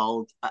book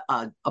called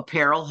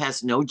Apparel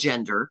Has No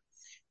Gender,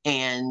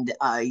 and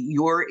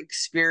your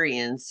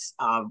experience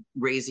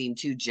raising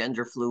two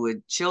gender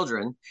fluid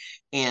children.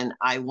 And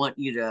I want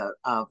you to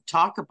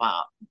talk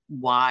about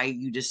why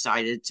you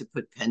decided to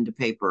put pen to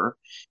paper,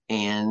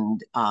 and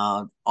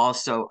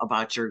also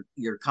about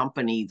your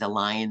company, The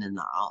Lion and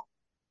the Owl.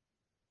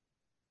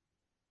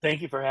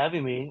 Thank you for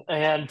having me.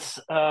 And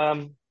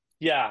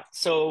yeah,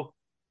 so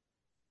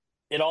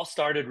it all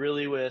started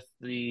really with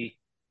the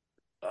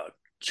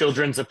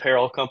children's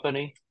apparel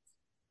company,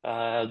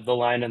 The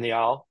Lion and the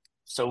Owl.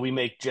 So we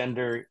make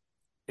gender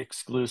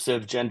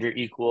exclusive, gender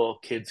equal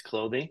kids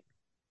clothing.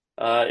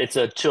 It's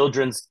a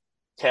children's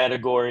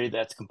category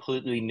that's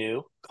completely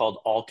new called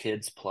All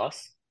Kids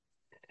Plus.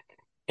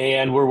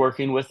 And we're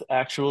working with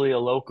actually a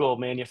local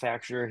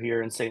manufacturer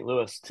here in St.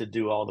 Louis to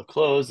do all the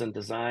clothes and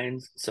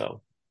designs.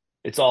 So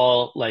it's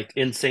all like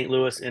in St.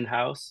 Louis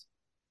in-house.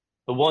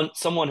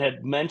 Someone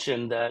had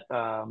mentioned that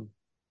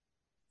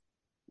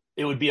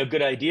it would be a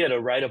good idea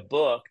to write a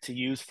book to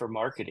use for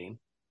marketing,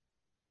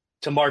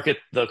 to market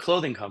the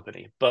clothing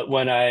company. But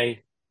when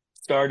I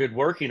started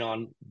working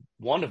on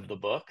one of the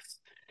books,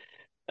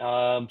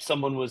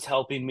 someone was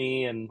helping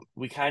me, and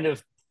we kind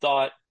of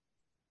thought,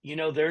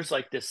 there's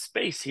like this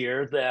space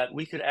here that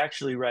we could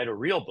actually write a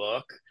real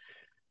book,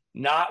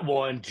 not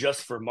one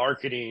just for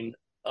marketing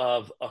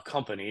of a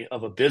company,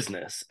 of a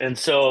business. And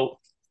so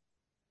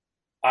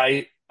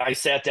I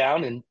sat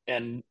down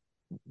and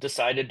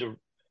decided to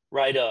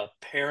write a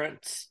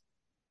parent's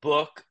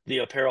book, The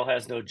Apparel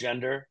Has No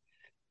Gender.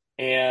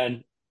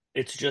 And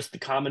it's just the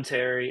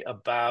commentary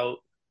about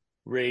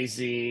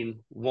raising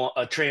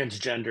a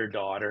transgender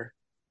daughter,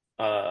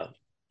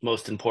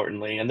 most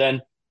importantly. And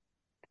then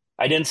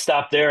I didn't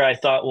stop there. I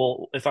thought,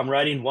 well, if I'm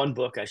writing one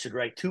book, I should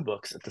write two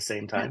books at the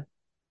same time,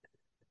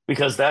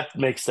 because that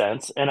makes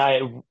sense. And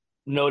I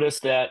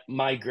noticed that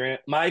my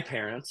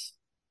parents,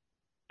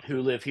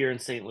 who live here in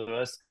St.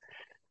 Louis,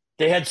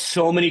 they had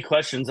so many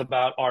questions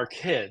about our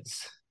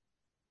kids,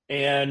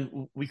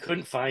 and we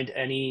couldn't find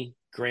any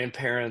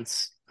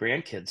grandkids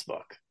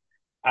book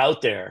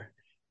out there.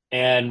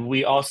 And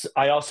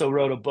I also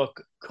wrote a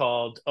book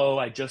called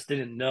I Just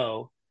Didn't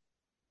Know,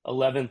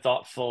 11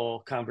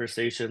 thoughtful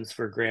conversations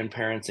for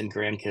grandparents and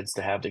grandkids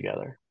to have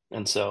together.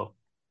 And so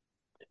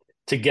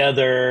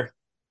together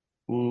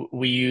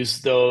we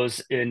use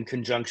those in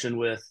conjunction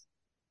with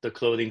the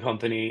clothing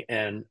company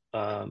and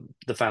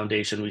the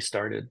foundation we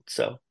started.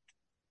 So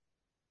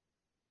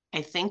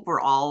I think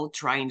we're all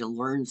trying to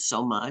learn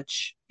so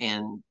much,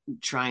 and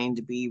trying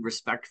to be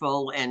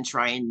respectful, and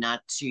trying not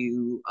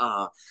to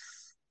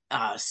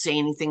say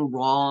anything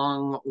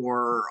wrong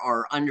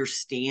or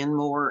understand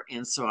more.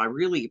 And so I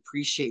really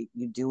appreciate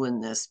you doing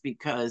this,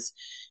 because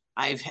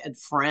I've had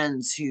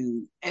friends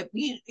who,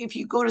 if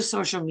you go to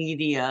social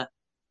media,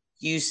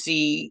 you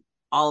see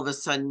all of a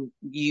sudden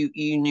you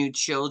knew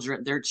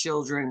their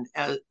children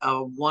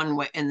one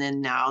way, and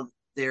then now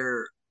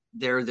they're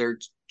their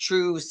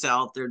true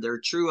self, they're their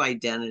true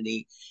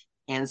identity.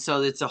 And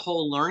so it's a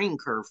whole learning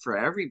curve for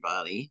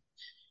everybody,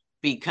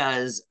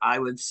 because I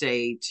would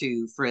say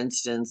to, for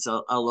instance,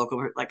 a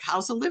local, like,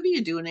 how's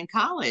Olivia doing in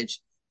college?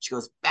 She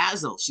goes,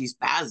 Basil, she's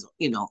Basil,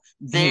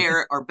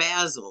 there are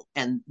Basil,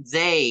 and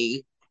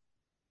they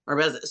are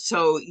Basil.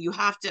 So you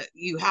have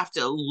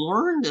to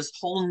learn this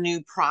whole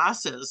new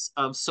process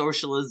of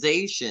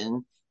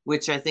socialization,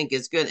 which I think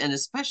is good. And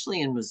especially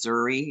in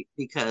Missouri,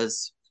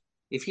 because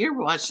if you're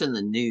watching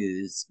the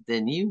news,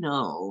 then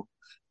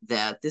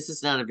that this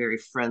is not a very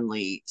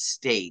friendly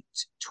state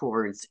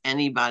towards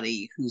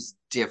anybody who's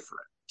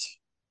different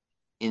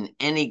in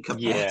any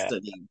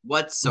capacity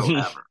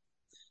whatsoever.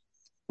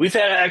 We've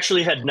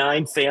actually had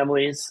 9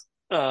 families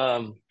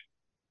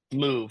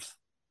move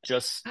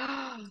just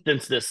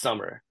since this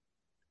summer.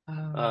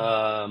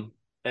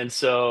 And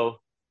so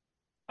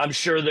I'm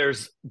sure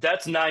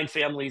that's 9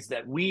 families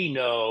that we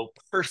know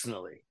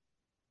personally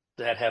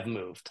that have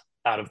moved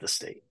out of the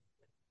state.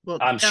 Well,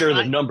 I'm sure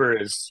the number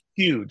is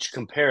huge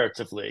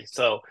comparatively.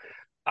 So,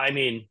 I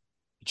mean,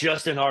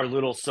 just in our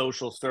little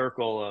social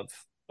circle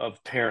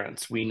of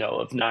parents, we know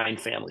of 9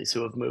 families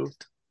who have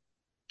moved.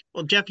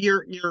 Well, Jeff,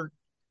 your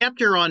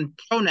chapter on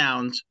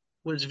pronouns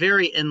was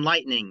very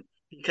enlightening,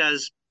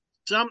 because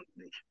some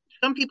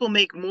people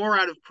make more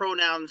out of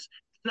pronouns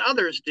than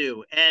others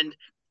do. And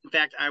in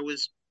fact, I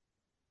was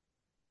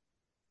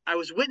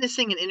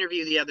witnessing an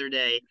interview the other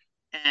day,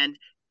 and the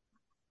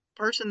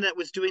person that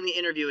was doing the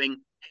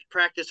interviewing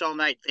practiced all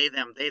night, they,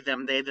 them, they,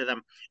 them, they,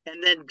 them.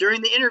 And then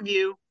during the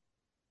interview,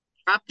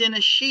 dropped in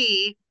a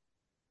she,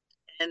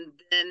 and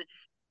then the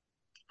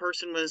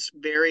person was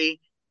very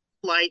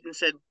polite and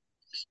said,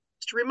 just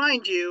to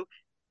remind you.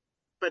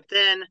 But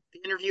then the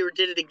interviewer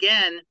did it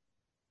again,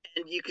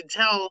 and you could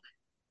tell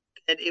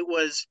that it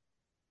was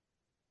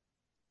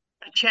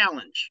a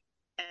challenge.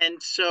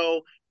 And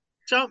so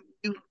no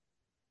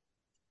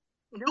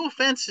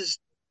offense is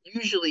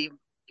usually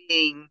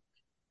being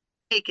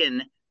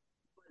taken.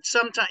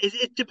 Sometimes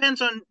it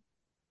depends on,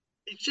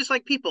 it's just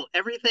like people,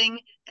 everything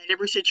and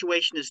every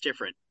situation is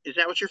different. Is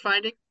that what you're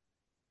finding?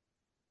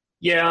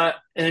 Yeah.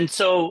 And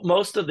so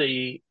most of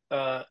the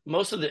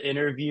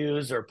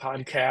interviews or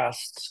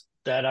podcasts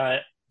that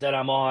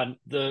I'm on,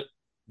 the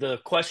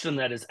question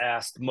that is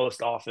asked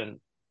most often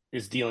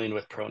is dealing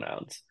with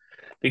pronouns,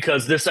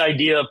 because this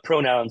idea of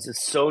pronouns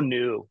is so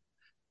new,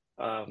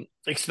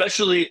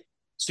 especially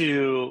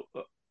to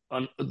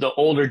the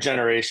older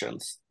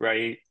generations,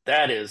 right?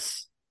 That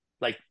is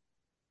like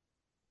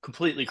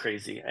completely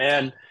crazy.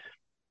 And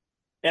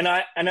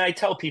I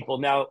tell people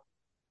now,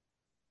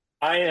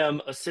 I am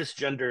a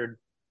cisgendered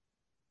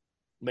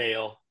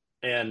male,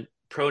 and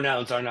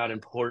pronouns are not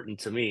important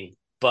to me.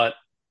 But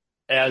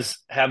as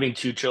having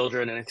 2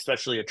 children, and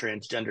especially a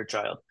transgender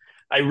child,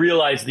 I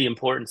realize the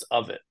importance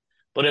of it.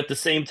 But at the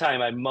same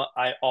time,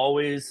 I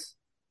always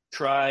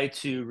try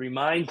to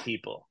remind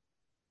people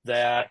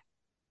that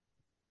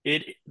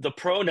the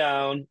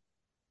pronoun,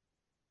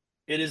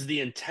 it is the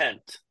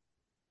intent.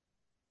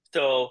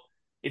 So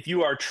if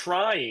you are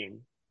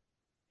trying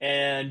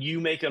and you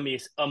make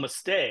a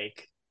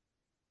mistake,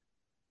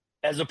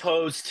 as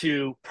opposed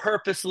to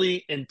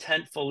purposely,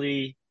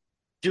 intentfully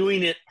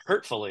doing it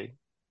hurtfully,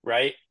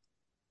 right?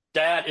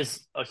 That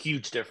is a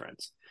huge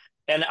difference.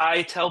 And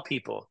I tell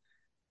people,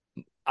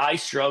 I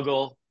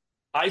struggle.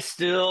 I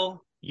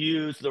still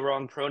use the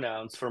wrong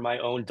pronouns for my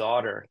own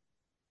daughter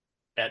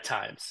at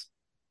times.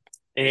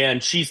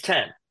 And she's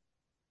 10.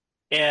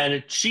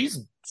 And she's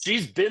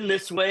been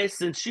this way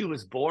since she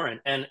was born.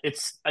 And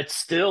it's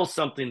still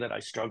something that I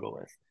struggle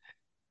with.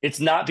 It's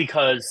not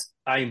because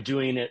I'm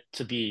doing it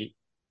to be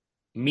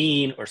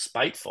mean or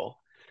spiteful,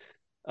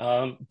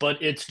 but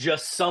it's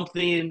just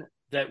something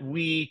that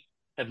we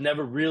have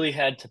never really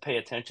had to pay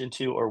attention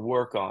to or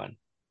work on.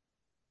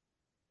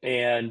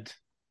 And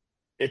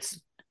it's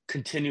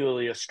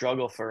continually a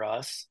struggle for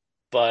us.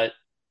 But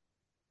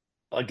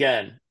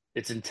again,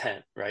 it's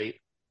intent, right?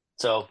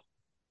 So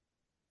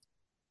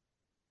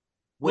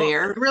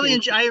I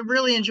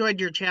really enjoyed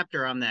your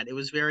chapter on that. It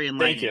was very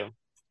enlightening. Thank you.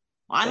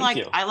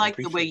 I like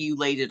the way you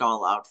laid it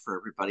all out for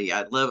everybody.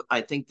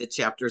 I think the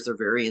chapters are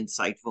very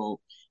insightful,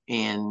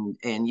 and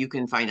you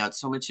can find out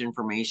so much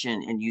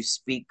information, and you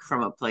speak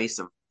from a place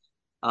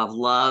of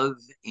love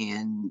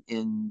and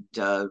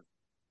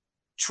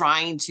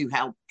trying to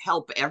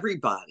help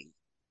everybody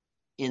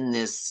in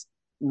this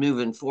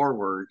moving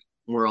forward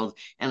world.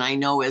 And I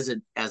know as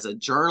a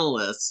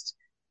journalist,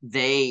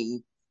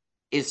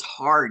 it's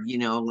hard,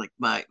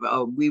 like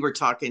we were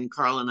talking,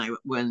 Carl and I,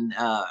 when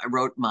I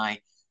wrote my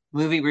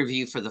movie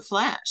review for The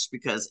Flash,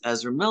 because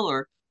Ezra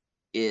Miller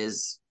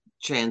is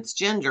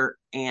transgender,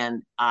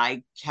 and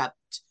I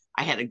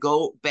had to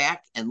go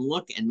back and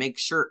look and make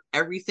sure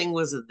everything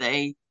was a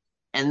they.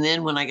 And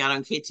then when I got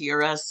on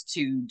KTRS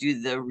to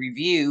do the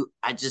review,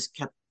 I just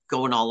kept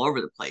going all over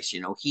the place,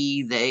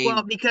 he, they.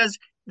 Well, because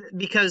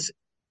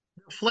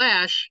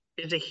Flash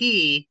is a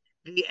he,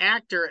 the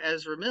actor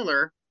Ezra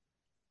Miller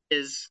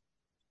is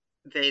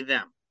they,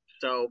 them.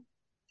 So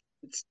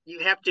you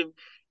have to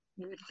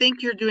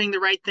think you're doing the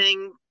right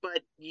thing,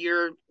 but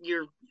you're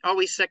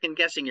always second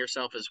guessing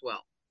yourself as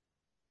well.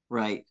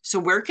 Right. So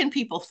where can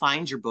people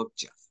find your book,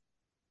 Jeff?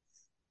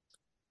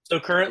 So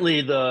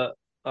currently the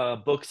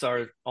books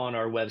are on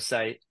our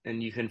website,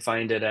 and you can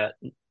find it at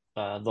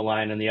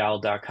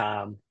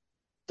thelionandowl.com.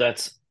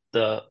 That's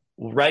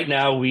right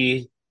now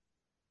we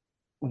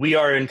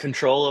are in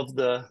control of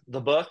the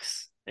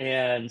books,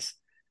 and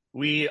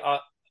we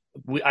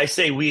I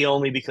say we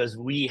only because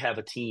we have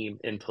a team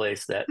in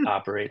place that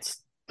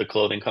operates the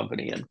clothing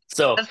company. And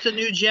so that's the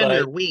new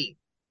gender, we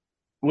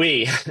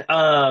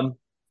um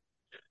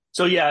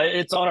so yeah,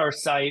 it's on our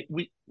site.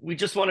 We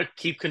just want to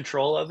keep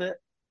control of it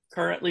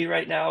currently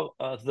right now,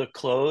 the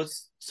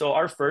clothes. So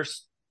our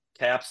first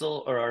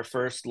capsule, or our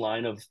first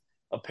line of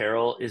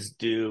apparel, is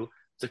due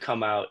to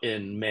come out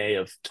in May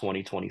of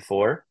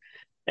 2024.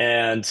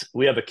 And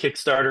we have a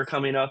Kickstarter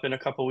coming up in a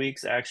couple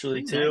weeks,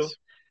 actually, too.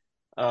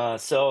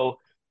 Nice. So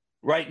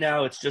right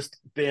now it's just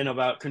been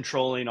about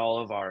controlling all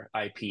of our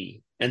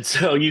IP. And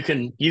so you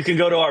can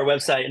go to our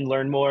website and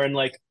learn more. And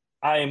like,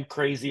 I am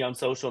crazy on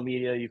social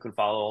media. You can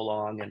follow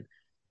along,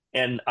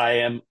 and I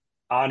am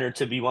honored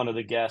to be one of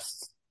the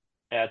guests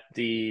at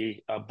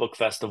the book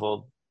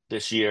festival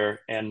this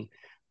year, and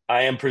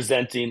I am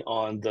presenting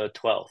on the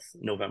 12th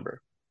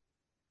November.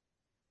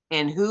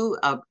 And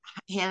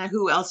Hannah,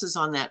 who else is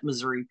on that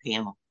Missouri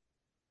panel?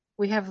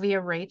 We have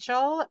Leah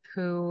Rachel,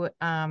 who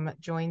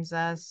joins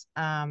us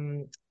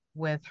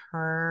with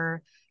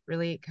her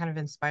really kind of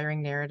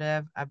inspiring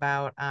narrative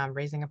about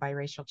raising a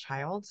biracial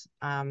child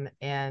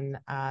in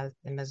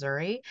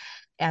Missouri.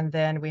 And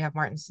then we have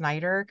Martin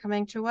Snyder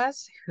coming to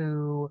us,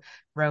 who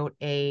wrote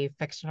a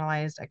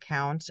fictionalized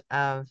account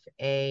of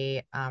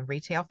a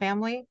retail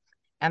family.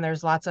 And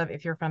there's lots of,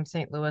 if you're from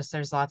St. Louis,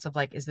 there's lots of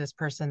like, is this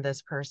person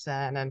this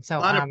person? And so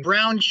a lot of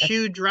brown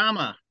shoe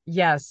drama.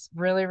 Yes,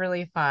 really,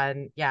 really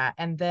fun. Yeah.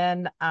 And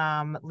then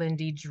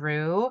Lindy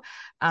Drew,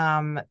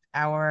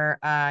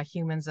 our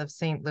Humans of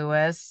St.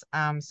 Louis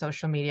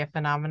social media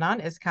phenomenon,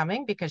 is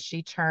coming because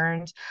she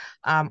turned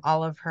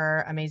all of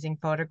her amazing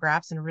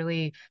photographs and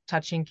really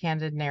touching,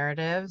 candid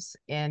narratives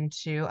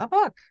into a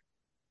book.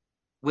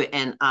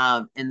 And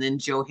then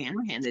Joe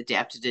Hanrahan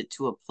adapted it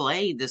to a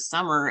play this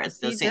summer at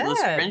the St.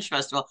 Louis Fringe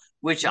Festival,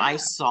 which I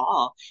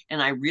saw,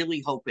 and I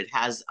really hope it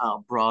has a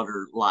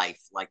broader life,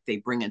 like they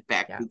bring it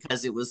back,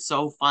 because it was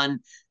so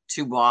fun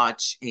to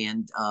watch.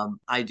 And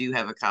I do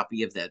have a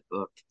copy of that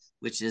book,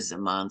 which is a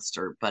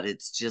monster, but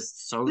it's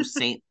just so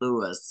St.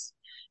 Louis.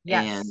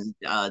 Yes. And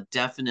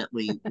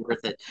definitely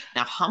worth it.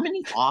 Now, how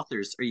many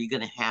authors are you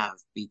going to have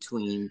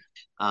between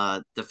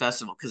the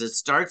festival? Because it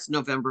starts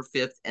November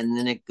 5th and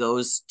then it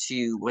goes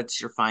to, what's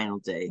your final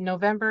day?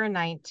 November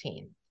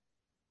 19th.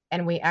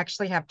 And we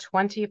actually have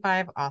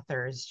 25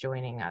 authors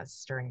joining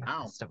us during the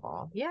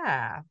festival.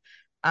 Yeah.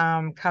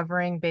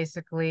 Covering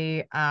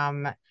basically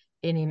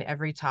any and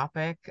every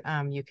topic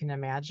you can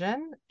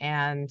imagine.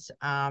 And,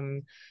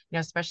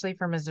 especially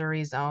for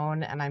Missouri's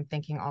own, and I'm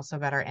thinking also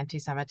about our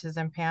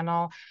anti-Semitism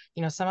panel,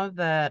 some of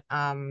the,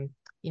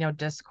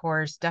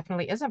 discourse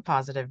definitely isn't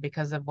positive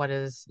because of what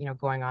is,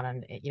 going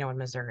on in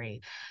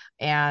Missouri.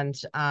 And,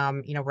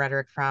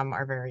 rhetoric from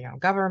our very own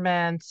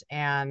government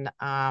and,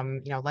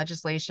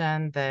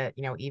 legislation that,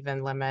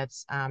 even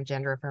limits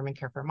gender affirming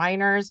care for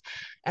minors.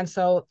 And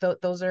so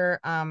those are,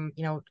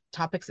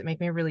 topics that make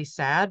me really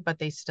sad, but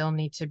they still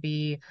need to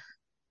be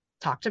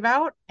talked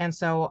about. And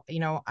so,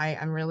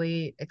 I'm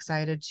really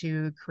excited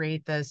to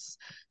create this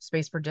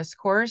space for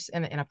discourse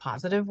in a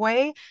positive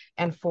way,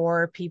 and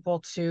for people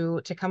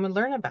to come and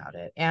learn about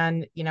it.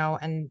 And,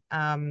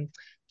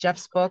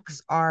 Jeff's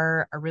books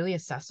are really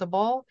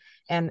accessible,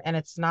 and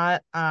it's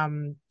not,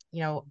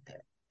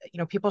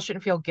 people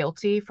shouldn't feel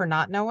guilty for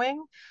not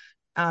knowing.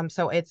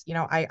 So it's,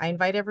 I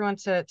invite everyone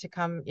to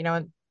come,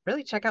 and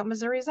really check out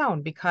Missouri's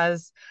Own,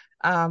 because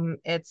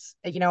it's,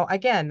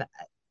 again,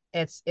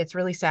 it's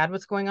really sad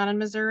what's going on in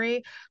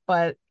Missouri,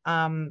 but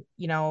the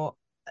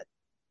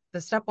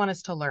step one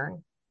is to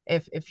learn.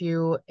 If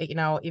you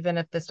even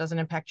if this doesn't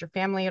impact your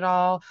family at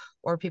all,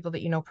 or people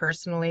that you know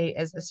personally,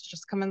 is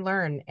just come and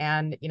learn,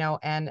 and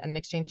and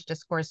exchange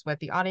discourse with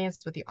the audience,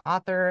 with the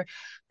author.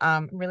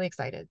 I'm really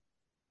excited.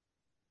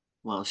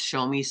 Well,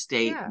 Show Me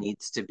State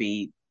needs to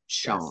be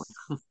shown.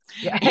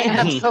 Yes. Yeah,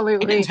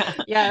 absolutely.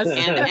 Yes.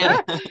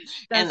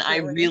 And I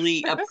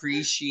really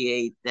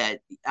appreciate that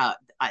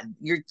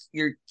your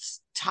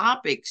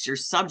topics, your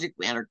subject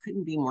matter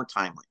couldn't be more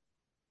timely.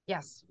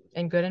 Yes,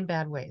 in good and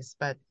bad ways,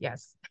 but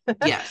yes.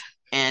 Yes.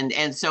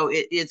 And so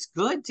it's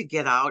good to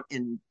get out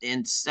and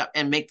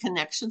make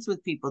connections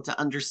with people to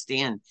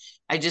understand.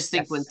 I just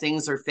think when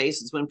things are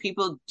faces, when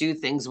people do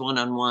things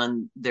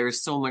one-on-one,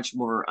 there's so much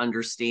more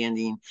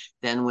understanding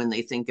than when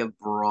they think of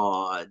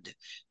broad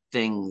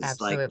things.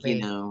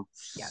 Absolutely. Like,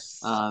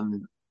 Yes.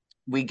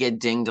 we get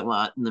dinged a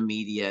lot in the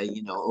media,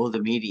 oh,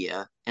 the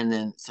media. And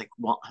then it's like,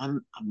 well,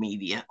 I'm a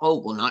media.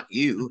 Oh, well, not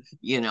you,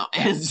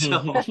 And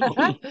so,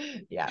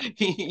 Yeah.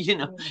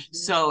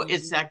 so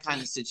it's that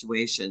kind of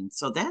situation.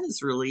 So that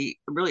is really,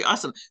 really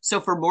awesome.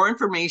 So for more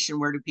information,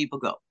 where do people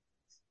go?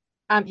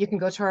 You can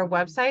go to our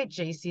website,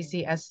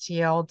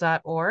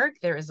 jccstl.org.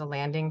 There is a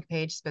landing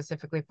page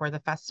specifically for the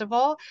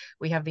festival.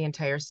 We have the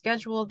entire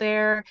schedule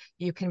there.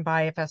 You can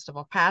buy a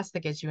festival pass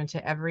that gets you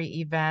into every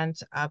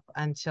event up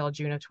until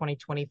June of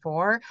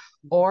 2024.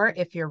 Or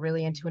if you're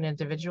really into an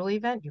individual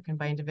event, you can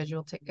buy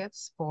individual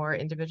tickets for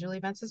individual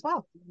events as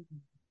well.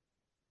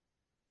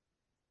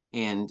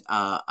 And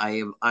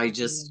I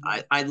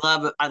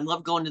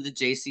love going to the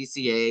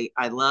JCCA.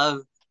 I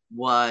love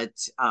what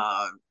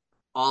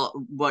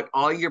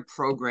all your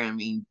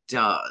programming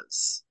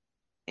does.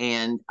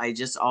 And I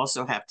just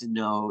also have to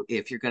know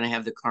if you're going to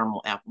have the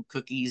caramel apple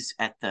cookies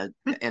at the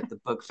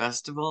book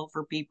festival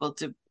for people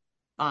to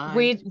buy.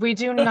 We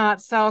do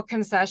not sell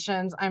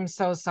concessions. I'm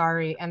so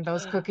sorry. And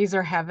those cookies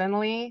are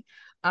heavenly.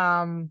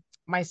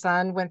 My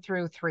son went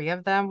through 3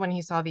 of them when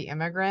he saw The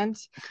Immigrant.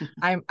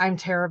 I'm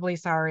terribly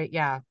sorry.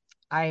 Yeah.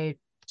 I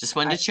just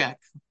wanted to check.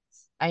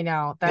 I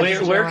know.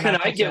 Where can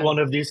I get one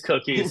of these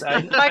cookies?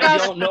 I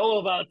don't know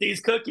about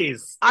these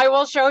cookies. I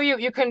will show you.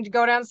 You can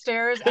go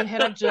downstairs and hit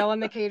up Jill in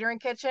the catering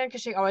kitchen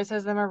because she always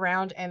has them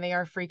around and they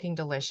are freaking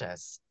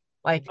delicious.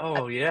 Like,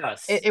 oh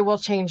yes, it will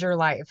change your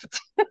life.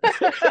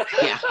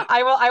 Yeah,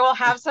 I will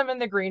have some in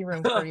the green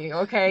room for you.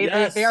 Okay,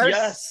 yes, they are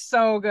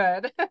so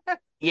good.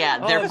 Yeah,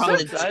 they're from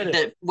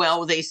so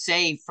well, they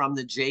say from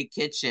the J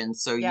Kitchen,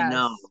 so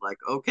like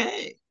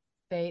okay.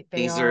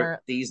 These are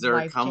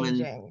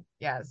coming.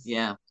 Yes.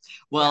 Yeah.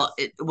 Well,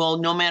 yes.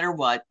 No matter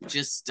what,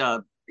 just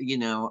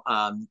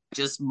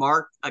just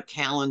mark a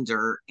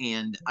calendar,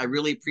 and I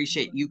really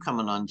appreciate you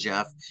coming on,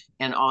 Jeff,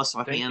 and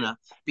also Hannah,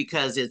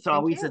 because it's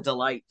always a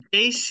delight.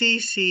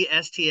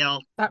 jccstl.org.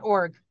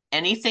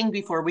 Anything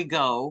before we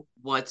go?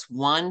 What's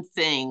one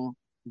thing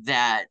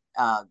that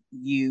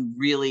you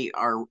really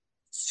are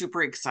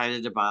super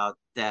excited about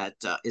that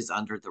is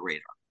under the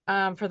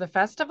radar? For the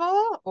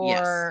festival, or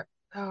yes.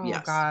 Oh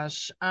yes.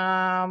 Gosh.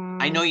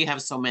 I know you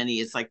have so many.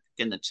 It's like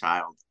picking a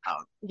child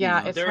out.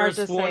 Yeah, it's hard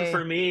to say. There's one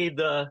for me,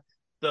 the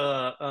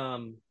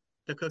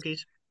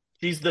cookies.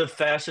 She's the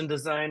fashion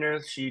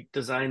designer. She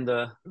designed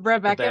the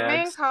Rebecca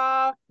bags.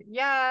 Minkoff.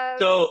 Yes.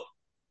 So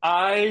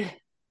I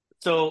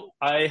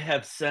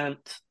have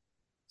sent,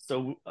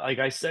 like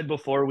I said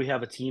before, we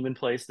have a team in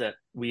place that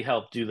we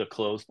help do the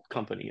clothes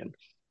company. And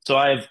so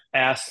I've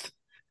asked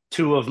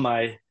 2 of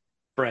my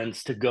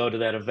friends to go to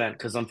that event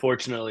because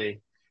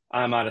unfortunately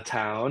I'm out of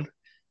town.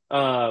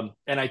 And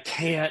I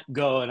can't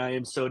go, and I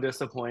am so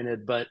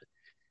disappointed, but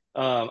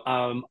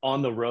I'm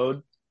on the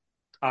road,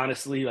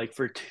 honestly, like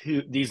for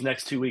these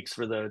next 2 weeks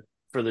for the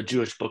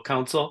Jewish Book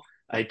Council.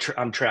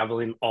 I'm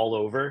traveling all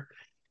over,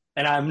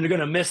 and I'm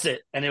gonna miss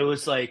it. And it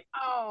was like,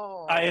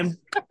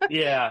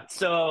 yeah.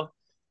 So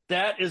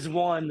that is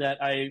one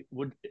that I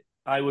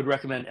would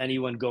recommend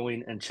anyone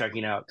going and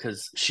checking out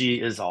because she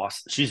is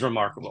awesome. She's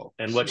remarkable,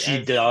 and what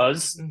she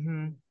does,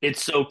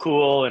 it's so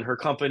cool. And her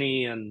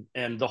company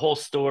and the whole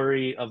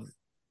story of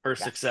her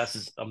success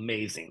is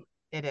amazing.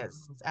 It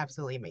is. It's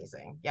absolutely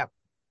amazing. Yep.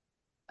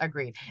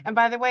 Agreed. And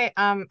by the way,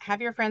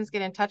 have your friends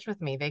get in touch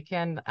with me. They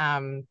can,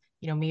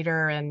 meet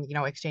her and,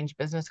 exchange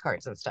business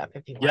cards and stuff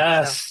if you want.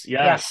 Yes. So,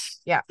 yes.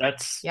 Yeah.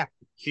 That's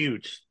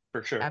huge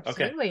for sure.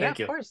 Absolutely. Okay. Thank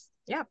you. Of course.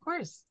 Yeah, of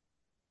course.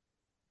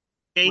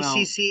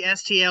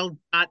 jccstl.org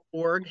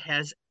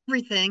has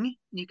everything.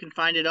 You can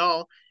find it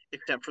all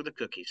except for the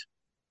cookies.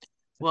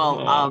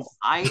 Well,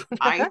 I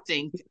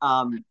think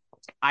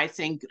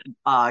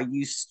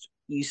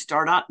you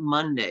start out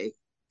Monday,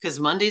 because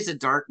Monday's a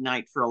dark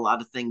night for a lot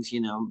of things,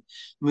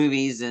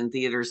 movies and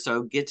theaters.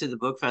 So get to the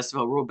book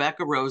festival.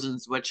 Rebecca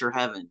Rosen's What's Your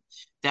Heaven?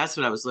 That's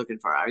what I was looking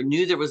for. I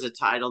knew there was a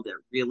title that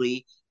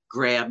really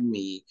grabbed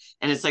me.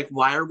 And it's like,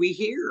 why are we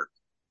here?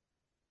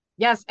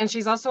 Yes, and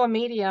she's also a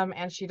medium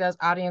and she does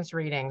audience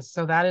readings.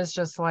 So that is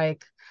just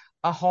like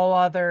a whole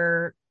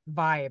other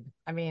vibe.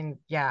 I mean,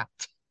 yeah.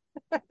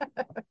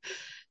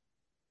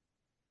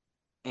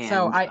 And,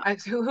 so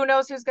who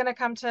knows who's going to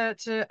come to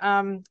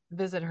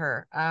visit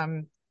her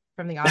from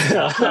the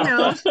audience. Who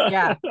knows?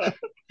 Yeah.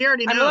 She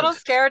already knows. I'm a little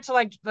scared to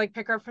like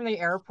pick her up from the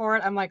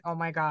airport. I'm like, oh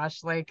my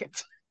gosh, like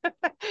it's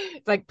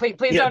like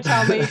please don't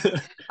tell me.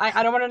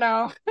 I don't want to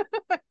know.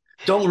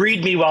 Don't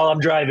read me while I'm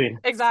driving.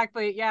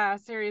 Exactly. Yeah,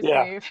 seriously.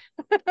 Yeah.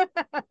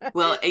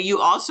 Well, you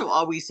also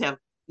always have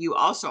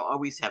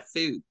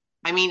food.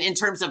 I mean, in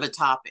terms of a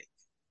topic.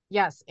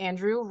 Yes,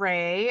 Andrew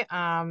Ray,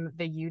 the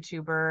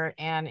YouTuber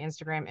and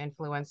Instagram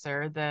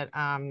influencer that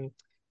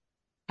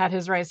had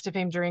his rise to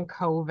fame during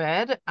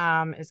COVID,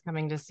 is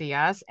coming to see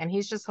us. And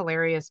he's just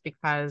hilarious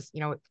because,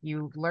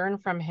 you learn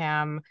from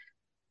him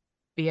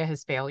via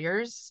his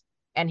failures.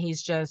 And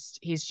he's just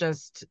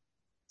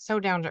so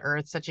down to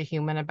earth, such a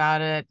human about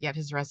it. Yet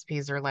his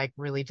recipes are like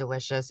really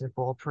delicious and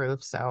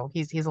foolproof. So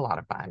he's a lot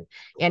of fun.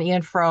 And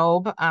Ian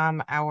Frobe,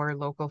 our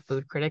local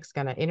food critic, is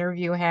going to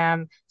interview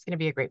him. It's going to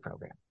be a great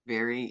program.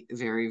 Very,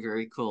 very,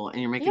 very cool.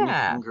 And you're making me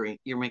Yeah. hungry.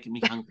 You're making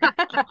me hungry.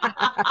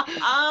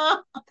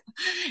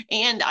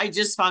 And I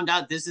just found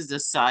out, this is a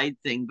side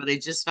thing, but I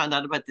just found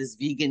out about this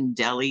vegan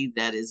deli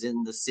that is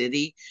in the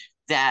city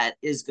that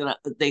is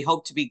they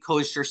hope to be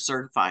kosher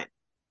certified.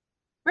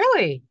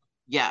 Really?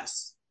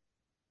 Yes.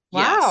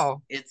 Yes.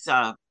 Wow. It's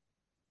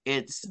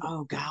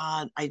oh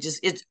God,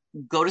 it's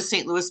go to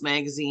St. Louis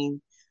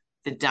Magazine,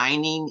 the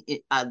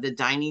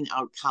dining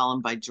out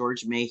column by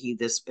George Mahey,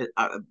 this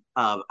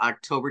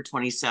October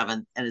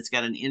 27th, and it's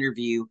got an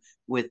interview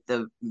with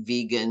the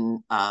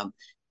vegan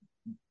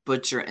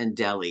butcher and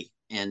deli.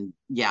 And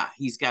yeah,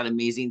 he's got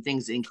amazing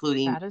things,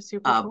 including That is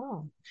super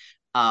cool.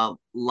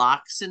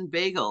 lox and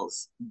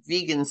bagels,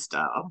 vegan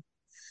style.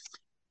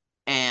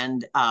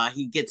 And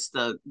he gets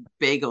the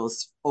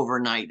bagels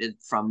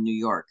overnighted from New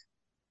York.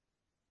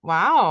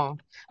 Wow.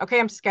 Okay,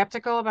 I'm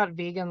skeptical about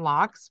vegan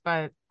lox,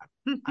 but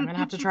I'm gonna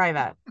have to try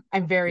that.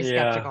 I'm very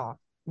skeptical.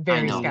 I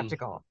Very know.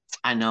 skeptical.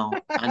 I know,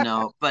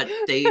 but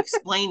they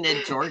explained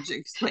it. George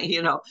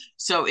explained,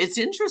 so it's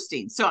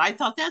interesting. So I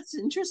thought that's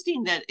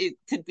interesting that it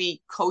could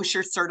be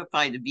kosher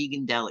certified, a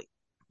vegan deli.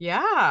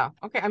 Yeah.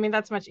 Okay. I mean,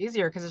 that's much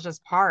easier because it's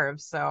just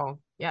carbs. So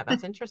yeah,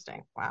 that's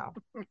interesting. Wow.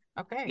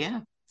 Okay.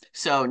 Yeah.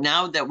 So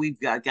now that we've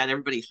got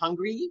everybody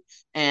hungry,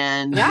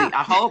 and Yeah.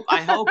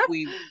 I hope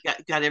we've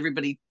got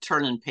everybody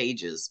turning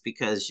pages,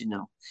 because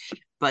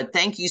but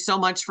thank you so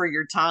much for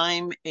your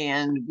time,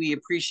 and we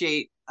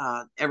appreciate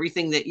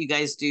everything that you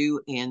guys do.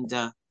 And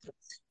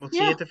we'll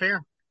see you at the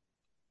fair.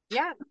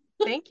 Yeah.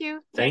 Thank you.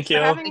 Thank Thanks you.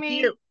 for having Thank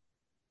me. you.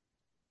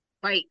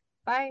 Bye.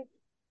 Bye.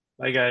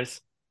 Bye, guys.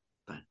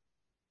 Thanks,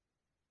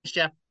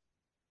 Jeff.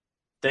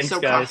 Thanks, so,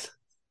 guys.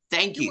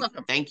 Thank You're you.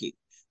 welcome. Thank you.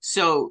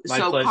 So,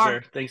 My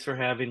pleasure. Thanks for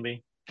having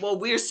me. Well,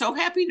 we're so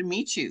happy to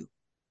meet you.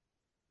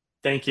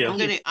 Thank you.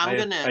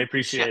 I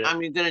appreciate it.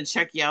 I'm gonna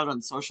check you out on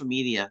social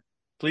media.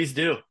 Please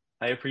do.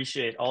 I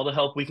appreciate all the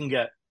help we can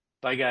get.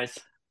 Bye, guys.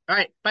 All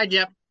right. Bye,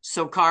 Jeff.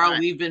 So, Carl, Bye.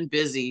 we've been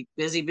busy,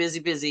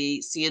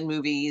 seeing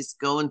movies,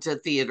 going to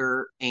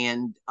theater,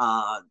 and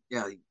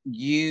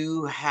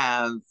you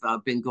have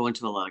been going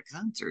to a lot of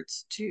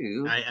concerts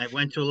too. I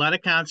went to a lot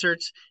of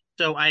concerts,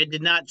 so I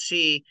did not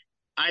see.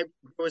 There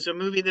was a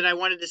movie that I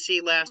wanted to see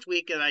last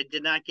week that I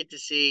did not get to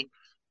see,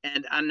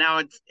 and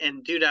now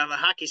due to the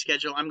hockey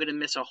schedule, I'm going to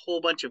miss a whole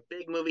bunch of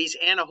big movies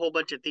and a whole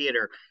bunch of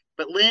theater.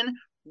 But Lynn,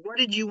 what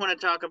did you want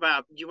to talk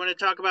about? Do you want to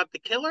talk about The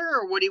Killer,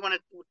 or what do you want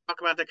to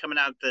talk about that coming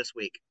out this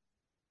week?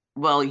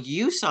 Well,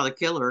 you saw The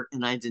Killer,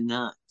 and I did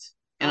not,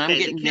 and Okay, I'm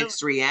getting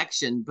mixed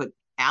reaction. But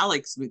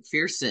Alex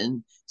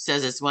McPherson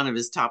says it's one of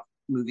his top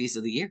movies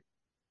of the year.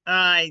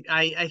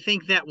 I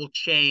think that will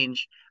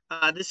change.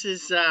 This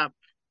is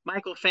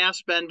Michael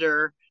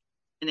Fassbender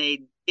in a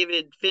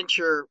David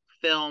Fincher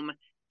film,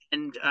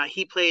 and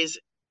he plays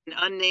an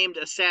unnamed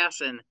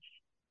assassin,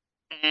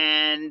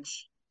 and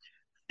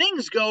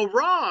things go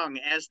wrong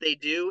as they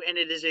do, and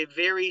it is a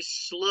very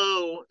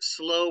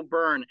slow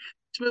burn.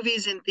 This movie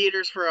is in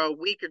theaters for a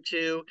week or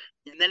two,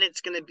 and then it's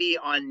going to be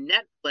on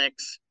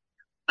Netflix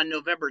on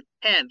November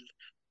 10th.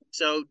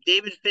 So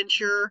David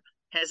Fincher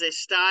has a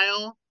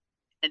style,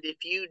 and if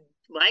you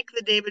like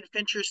the David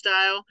Fincher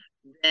style,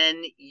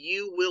 then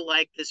you will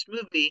like this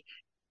movie.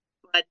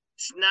 But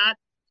it's not.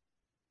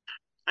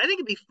 I think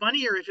it'd be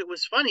funnier if it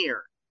was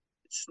funnier.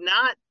 It's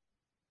not.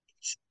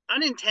 It's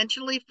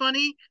unintentionally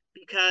funny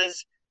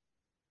because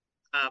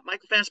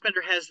Michael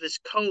Fassbender has this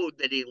code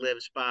that he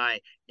lives by.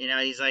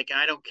 He's like,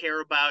 I don't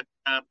care about.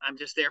 I'm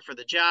just there for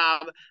the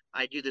job.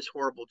 I do this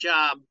horrible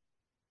job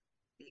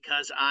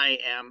because I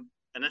am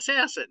an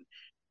assassin,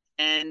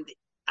 and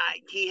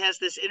he has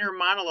this inner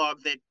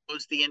monologue that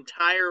goes the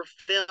entire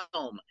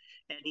film,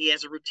 and he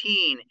has a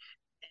routine,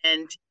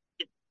 and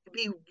it would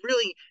be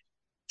really,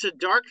 it's a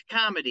dark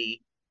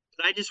comedy,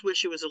 but I just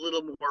wish it was a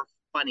little more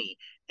funny.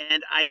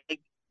 And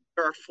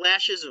there are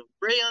flashes of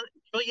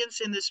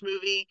brilliance in this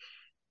movie.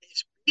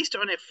 It's based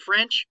on a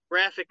French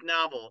graphic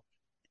novel,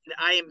 and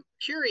I am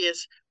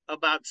curious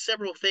about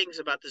several things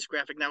about this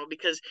graphic novel,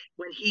 because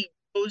when he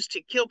goes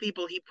to kill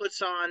people, he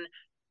puts on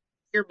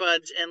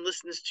earbuds and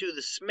listens to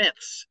the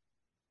Smiths.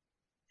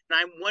 And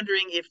I'm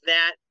wondering if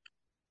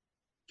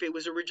it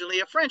was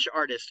originally a French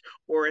artist,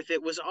 or if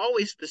it was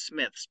always the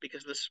Smiths,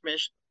 because the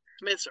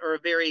Smiths are a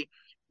very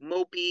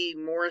mopey,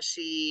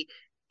 Morrissey,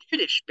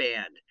 British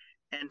band.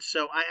 And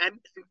so I'm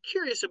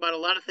curious about a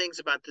lot of things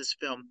about this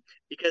film,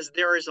 because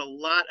there is a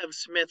lot of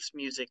Smiths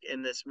music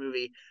in this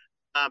movie.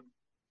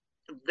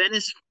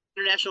 Venice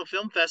International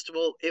Film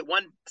Festival, it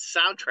won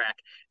soundtrack.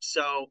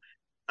 So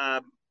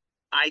I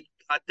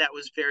thought that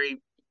was very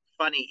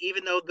funny,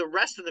 even though the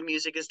rest of the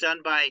music is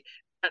done by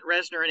Trent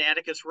Reznor and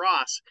Atticus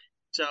Ross.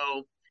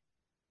 So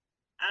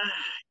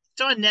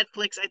it's on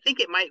Netflix. I think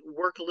it might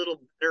work a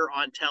little better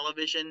on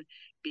television,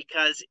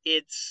 because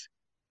it's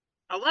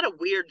a lot of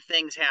weird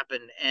things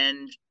happen,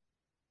 and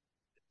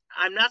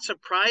I'm not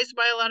surprised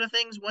by a lot of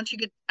things once you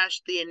get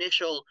past the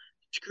initial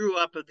screw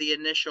up of the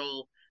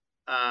initial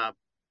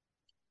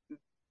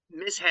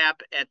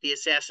mishap at the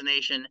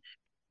assassination.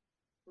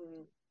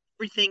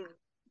 Everything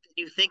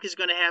you think is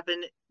going to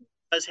happen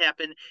does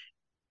happen.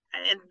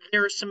 and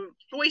there are some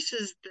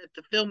choices that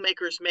the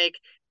filmmakers make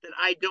that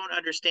I don't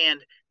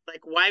understand.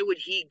 Like, why would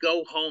he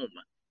go home?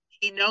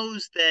 He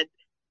knows that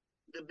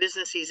the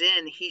business he's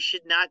in, he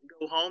should not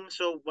go home.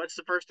 So what's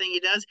the first thing he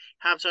does?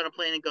 Hops on a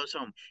plane and goes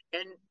home.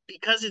 And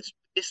because it's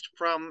based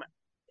from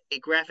a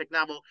graphic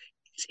novel,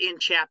 it's in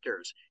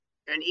chapters.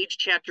 And each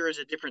chapter is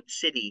a different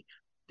city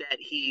that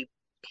he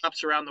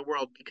pops around the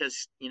world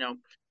because, there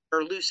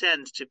are loose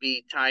ends to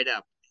be tied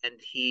up. And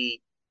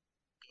he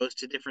goes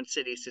to different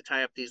cities to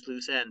tie up these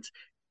loose ends.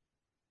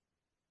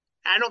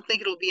 I don't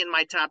think it'll be in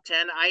my top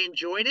 10. I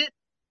enjoyed it.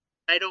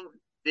 I don't,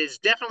 it's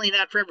definitely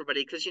not for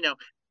everybody because,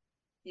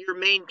 your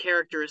main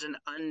character is an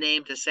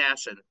unnamed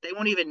assassin. They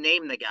won't even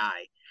name the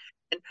guy.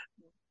 And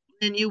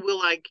then you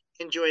will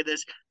enjoy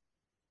this.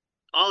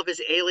 All of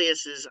his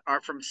aliases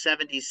are from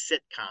 70s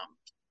sitcoms.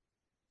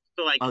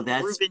 So Oh,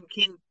 that's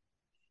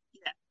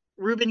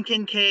Reuben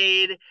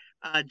Kincaid,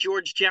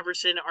 George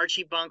Jefferson,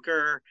 Archie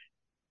Bunker,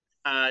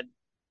 et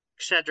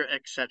cetera,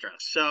 et cetera.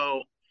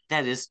 So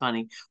that is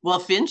funny. Well,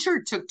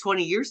 Fincher took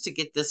 20 years to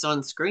get this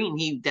on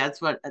screen. That's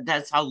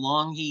how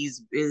long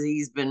he's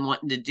been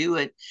wanting to do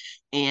it.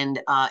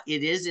 And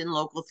it is in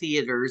local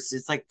theaters.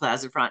 It's like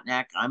Plaza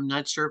Frontenac. I'm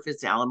not sure if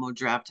it's Alamo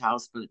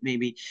Drafthouse,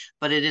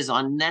 but it is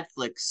on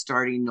Netflix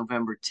starting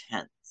November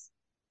 10th.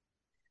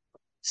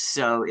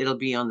 So it'll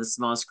be on the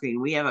small screen.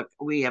 We have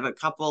a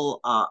couple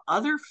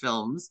other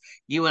films.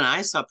 You and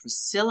I saw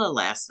Priscilla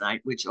last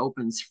night, which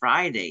opens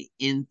Friday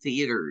in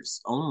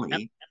theaters only.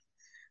 Yep.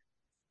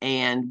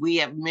 And we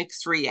have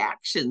mixed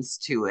reactions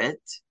to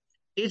it.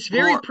 It's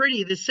very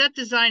pretty. The set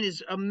design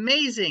is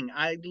amazing.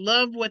 I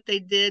love what they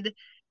did.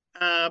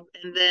 And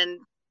then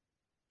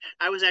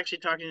I was actually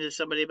talking to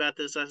somebody about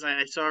this last night.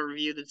 I saw a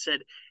review that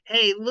said,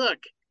 hey, look,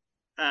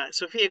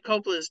 Sofia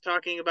Coppola is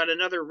talking about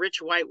another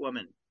rich white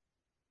woman.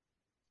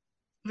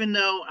 Even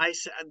though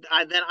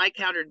I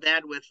countered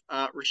that with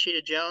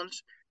Rashida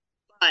Jones.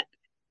 But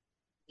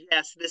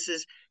yes,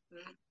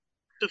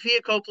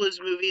 Sofia Coppola's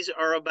movies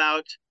are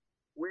about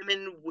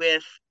women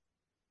with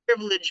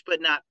privilege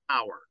but not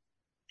power,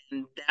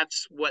 and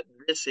that's what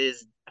this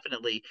is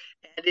definitely.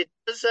 And it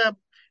was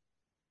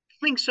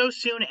coming so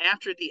soon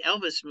after the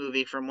Elvis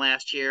movie from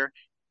last year.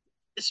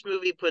 This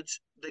movie puts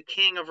the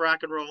king of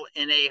rock and roll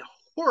in a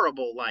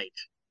horrible light.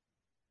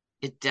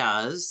 It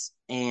does,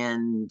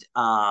 and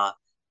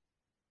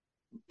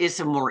it's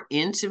a more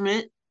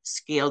intimate,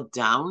 scaled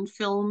down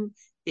film.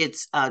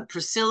 It's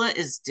Priscilla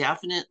is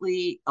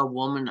definitely a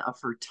woman of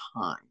her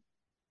time.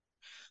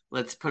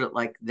 Let's put it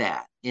like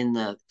that.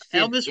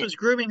 Elvis was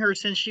grooming her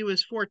since she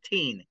was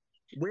 14.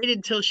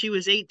 Waited till she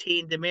was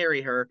 18 to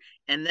marry her,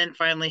 and then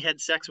finally had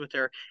sex with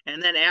her.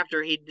 And then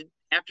after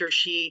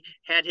she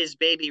had his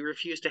baby,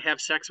 refused to have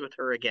sex with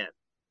her again.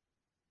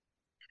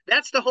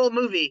 That's the whole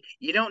movie.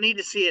 You don't need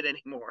to see it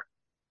anymore.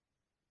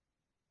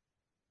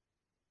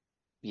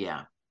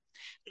 Yeah.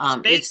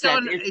 It's based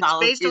on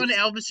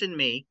Elvis and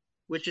Me,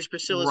 which is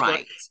Priscilla's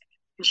book.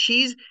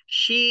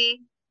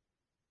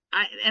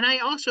 And I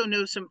also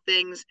know some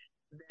things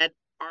that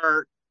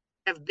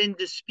have been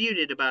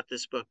disputed about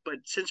this book. But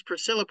since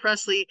Priscilla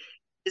Presley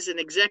is an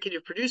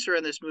executive producer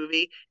on this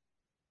movie,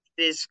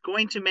 it is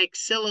going to make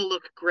Scylla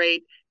look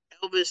great,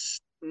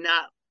 Elvis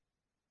not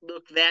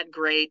look that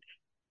great.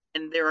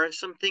 And there are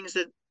some things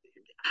that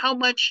how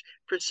much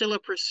Priscilla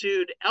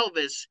pursued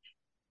Elvis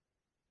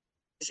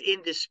is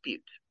in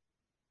dispute.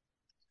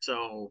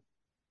 So,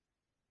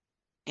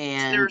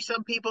 and there are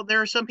some people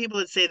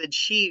that say that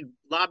she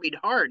lobbied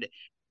hard to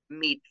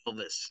meet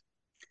Elvis.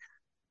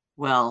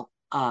 Well,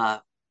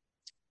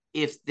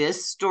 if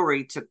this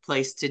story took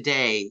place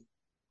today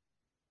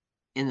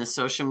in the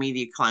social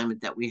media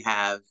climate that we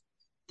have,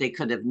 they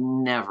could have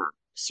never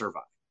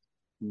survived.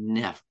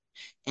 Never.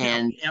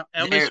 And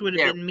Elvis would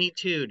have been Me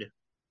Too'd.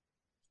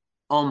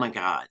 Oh my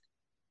God.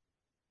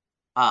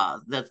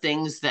 The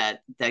things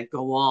that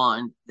go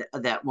on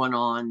that went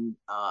on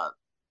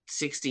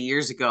 60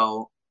 years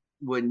ago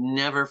would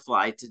never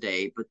fly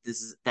today, but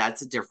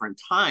that's a different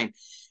time.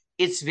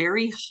 It's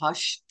very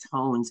hushed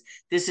tones.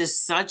 This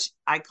is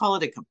I call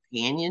it a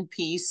companion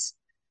piece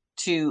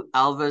to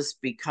Elvis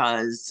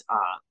because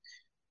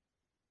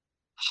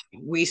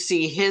we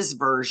see his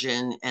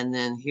version and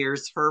then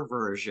here's her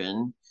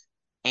version.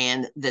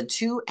 And the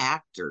two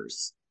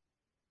actors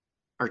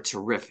are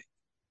terrific.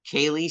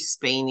 Kaylee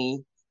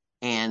Spaney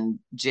and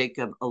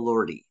Jacob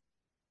Elordi.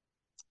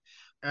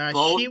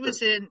 She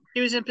was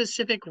in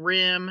Pacific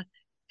Rim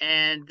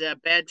and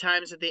Bad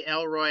Times at the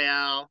El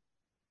Royale,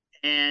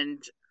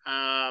 and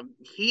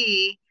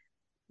he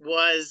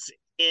was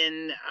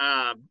in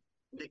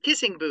the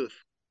Kissing Booth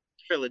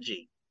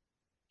trilogy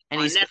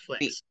and on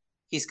Netflix.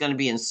 He's going to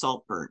be in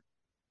Saltburn,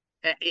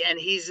 and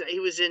he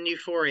was in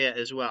Euphoria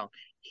as well.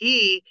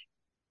 He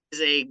is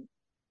a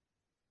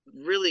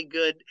really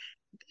good.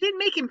 They didn't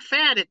make him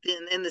fat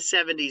in the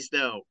 70s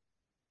though.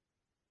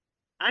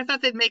 I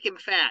thought they'd make him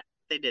fat.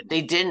 They didn't.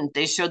 They didn't.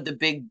 They showed the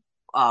big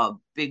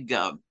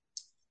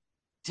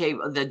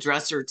table, the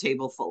dresser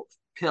table full of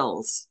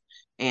pills,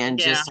 and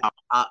just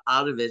how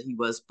out of it he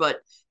was.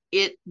 But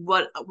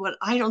what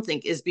I don't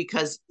think is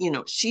because,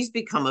 she's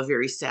become a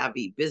very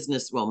savvy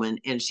businesswoman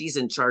and she's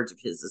in charge of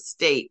his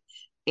estate,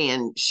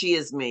 and she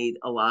has made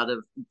a lot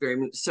of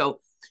so,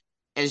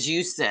 as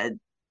you said,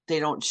 they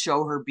don't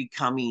show her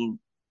becoming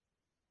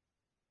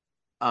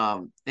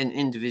an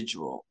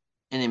individual,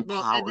 an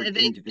empowered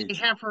they individual.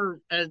 have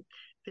her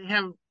they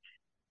have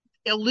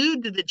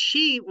alluded that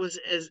she was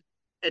as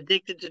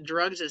addicted to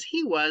drugs as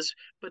he was,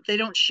 but they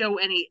don't show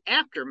any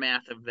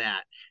aftermath of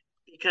that,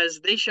 because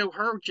they show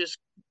her just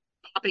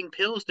popping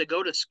pills to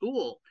go to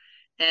school.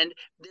 And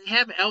they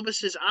have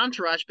Elvis's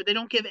entourage, but they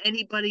don't give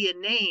anybody a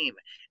name.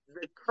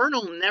 The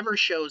colonel never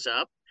shows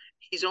up.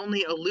 He's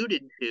only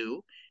alluded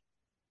to.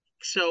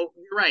 So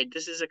you're right.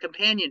 This is a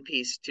companion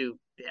piece to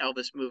the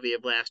Elvis movie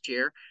of last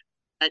year,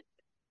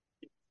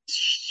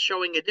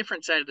 showing a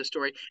different side of the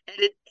story, and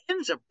it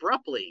ends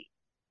abruptly.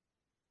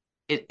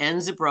 It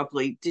ends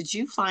abruptly. Did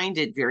you find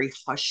it very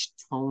hushed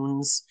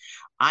tones?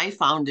 I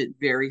found it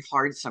very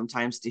hard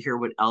sometimes to hear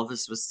what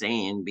Elvis was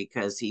saying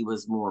because he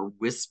was more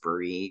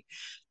whispery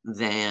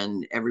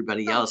than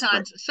everybody else.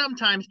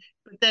 Sometimes,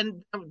 but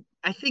then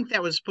I think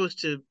that was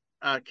supposed to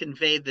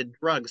convey the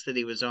drugs that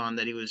he was on,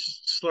 that he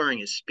was slurring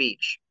his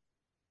speech.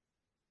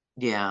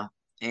 Yeah,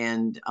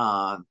 and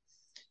a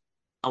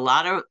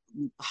lot of,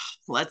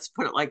 let's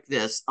put it like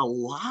this, a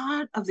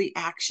lot of the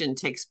action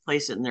takes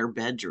place in their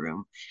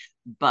bedroom,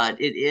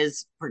 but it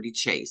is pretty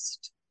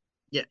chaste.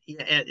 Yeah,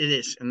 it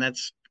is. And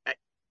that's,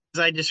 as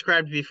I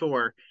described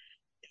before,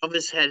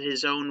 Elvis had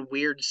his own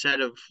weird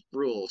set of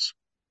rules.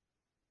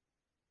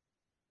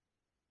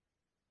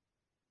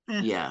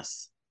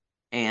 Yes.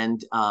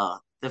 And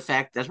the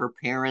fact that her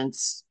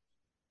parents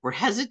were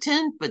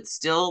hesitant, but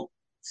still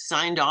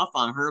signed off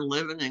on her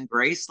living in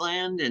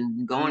Graceland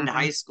and going to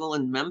high school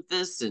in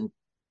Memphis, and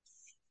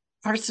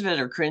parts of it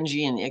are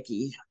cringy and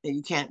icky.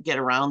 You can't get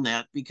around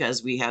that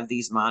because we have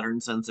these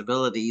modern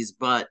sensibilities,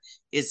 but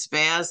it's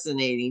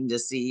fascinating to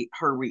see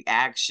her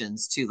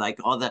reactions to like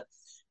all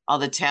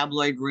the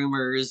tabloid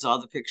rumors, all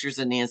the pictures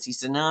of Nancy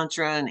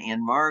Sinatra and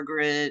Anne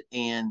Margaret,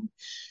 and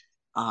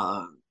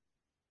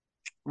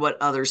what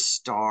other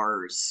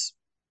stars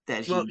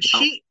that Well,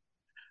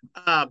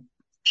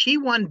 she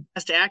won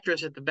Best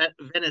Actress at the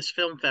Venice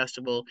Film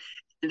Festival,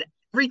 and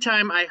every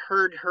time I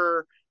heard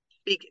her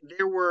speak,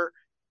 there were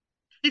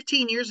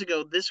 15 years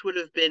ago, this would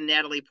have been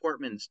Natalie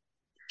Portman's.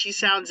 She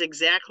sounds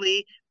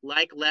exactly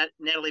like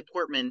Natalie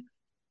Portman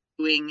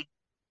doing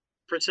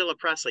Priscilla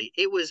Presley.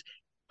 It was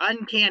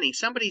uncanny.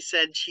 Somebody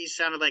said she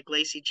sounded like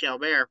Lacey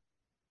Chabert,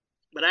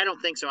 but I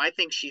don't think so. I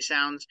think she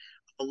sounds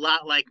a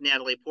lot like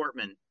Natalie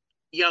Portman,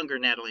 younger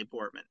Natalie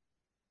Portman,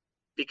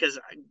 because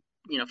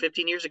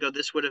 15 years ago,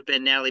 this would have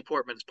been Natalie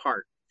Portman's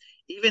part.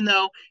 Even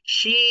though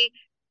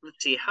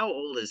let's see, how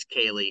old is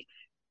Kaylee?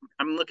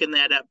 I'm looking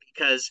that up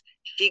because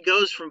she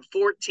goes from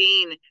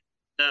 14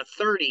 to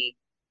 30.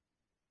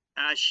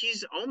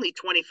 She's only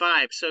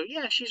 25. So,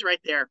 yeah, she's right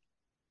there.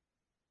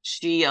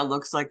 She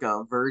looks like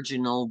a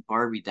virginal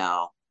Barbie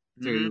doll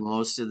through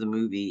most of the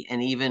movie.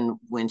 And even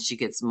when she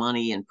gets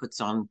money and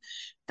puts on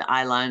the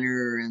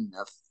eyeliner and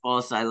the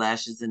false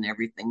eyelashes and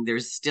everything,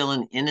 there's still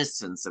an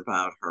innocence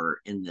about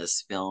her in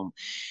this film.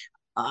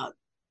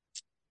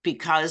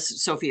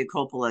 Because Sofia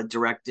Coppola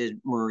directed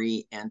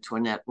Marie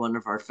Antoinette, one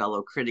of our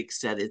fellow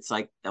critics said it's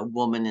like a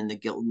woman in the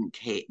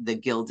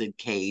gilded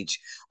cage,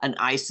 an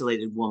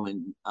isolated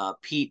woman.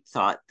 Pete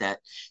thought that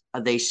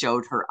they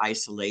showed her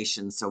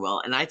isolation so well,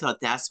 and I thought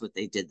that's what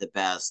they did the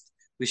best,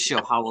 was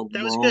show how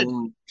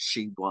alone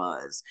she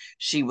was.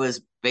 She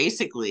was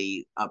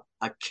basically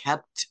a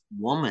kept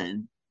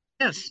woman,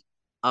 yes,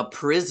 a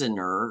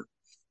prisoner,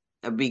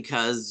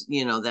 because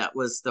that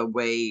was the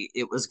way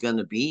it was going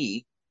to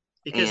be.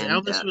 Because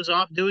Elvis was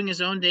off doing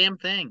his own damn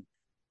thing.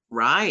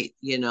 Right.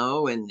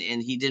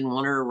 And he didn't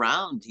want her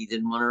around. He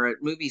didn't want her at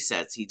movie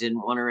sets. He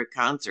didn't want her at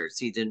concerts.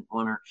 He didn't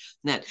want her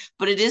that.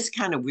 But it is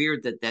kind of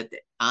weird that the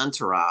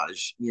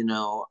entourage,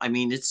 I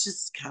mean, it's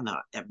just kind of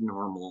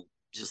abnormal.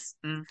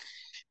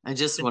 I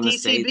just want to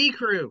say TCB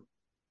crew.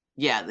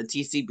 Yeah, the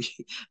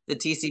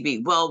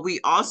TCB. Well, we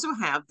also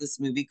have this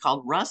movie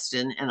called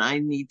Rustin, and I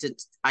need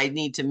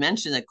to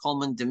mention that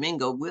Coleman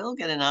Domingo will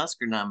get an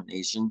Oscar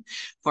nomination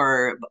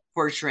for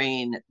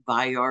portraying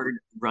Bayard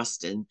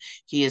Rustin.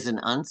 He is an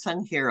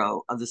unsung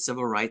hero of the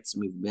civil rights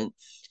movement,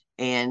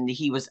 and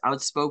he was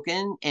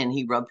outspoken, and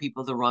he rubbed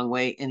people the wrong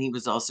way, and he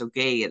was also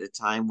gay at a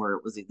time where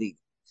it was illegal.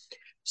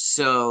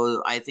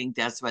 So I think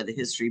that's why the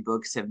history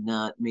books have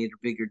not made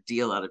a bigger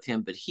deal out of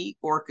him, but he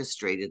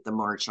orchestrated the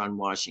March on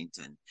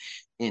Washington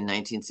in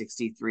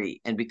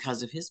 1963. And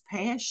because of his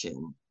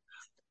passion,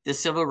 the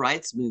civil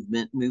rights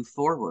movement moved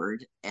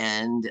forward,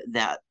 and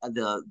that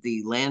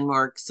the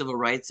landmark Civil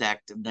Rights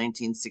Act of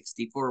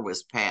 1964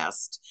 was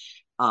passed,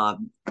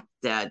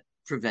 that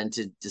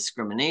prevented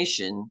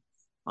discrimination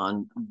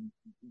on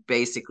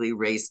basically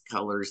race,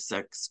 color,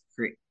 sex,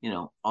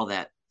 all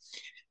that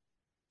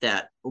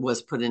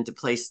was put into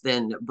place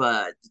then.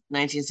 But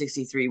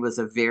 1963 was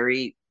a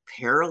very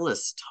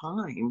perilous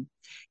time,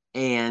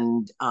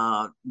 and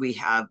we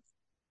have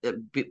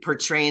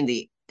portraying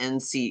the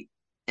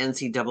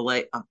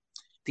NCAA.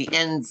 the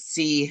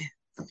NC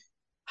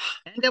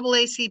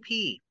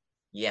NAACP.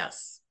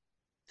 Yes,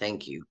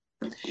 thank you.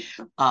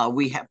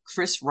 We have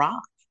Chris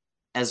Rock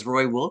as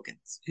Roy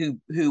Wilkins, who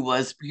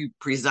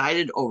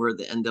presided over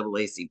the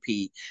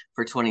NAACP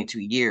for 22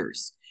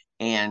 years.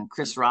 And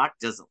Chris Rock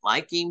doesn't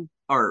like him,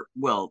 or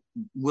well,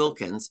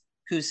 Wilkins,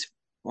 who's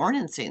born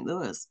in St.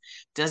 Louis,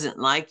 doesn't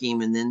like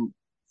him, and then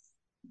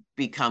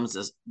becomes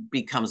a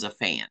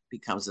fan,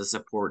 becomes a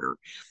supporter.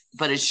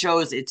 But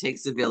it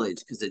takes a village,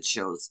 because it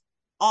shows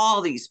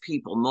all these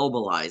people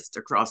mobilized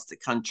across the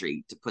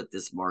country to put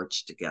this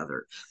march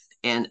together.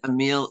 And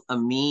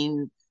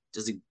Amin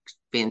does a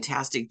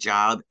fantastic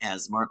job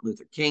as Martin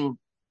Luther King.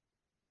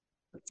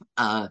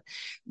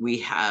 We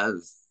have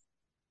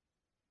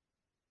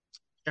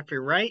Jeffrey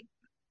Wright.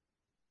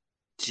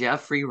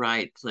 Jeffrey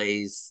Wright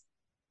plays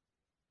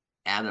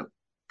Adam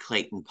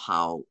Clayton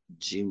Powell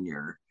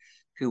Jr.,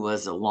 who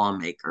was a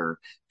lawmaker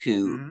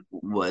who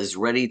was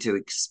ready to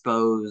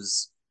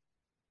expose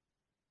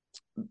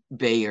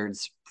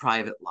Bayard's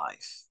private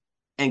life.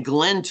 And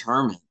Glenn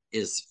Turman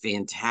is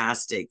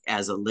fantastic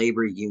as a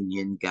labor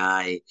union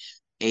guy,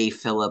 A.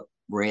 Philip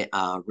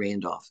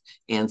Randolph.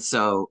 And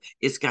so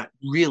it's got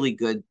really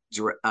good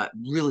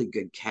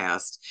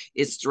cast.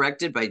 It's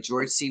directed by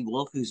George C.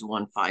 Wolfe, who's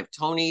won 5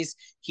 Tonys.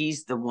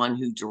 He's the one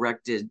who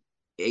directed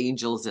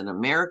Angels in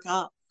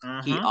America.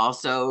 He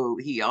also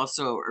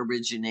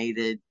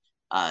originated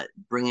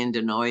Bring in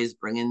the Noise,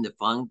 Bring in the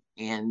Funk,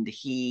 and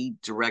he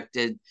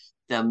directed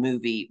the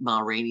movie Ma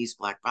Rainey's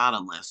Black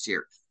Bottom last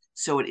year.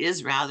 So it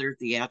is rather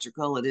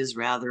theatrical. It is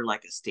rather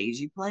like a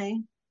stagey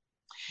play.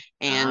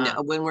 And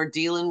when we're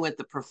dealing with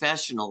the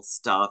professional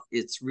stuff,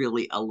 it's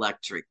really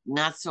electric,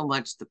 not so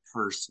much the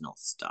personal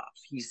stuff.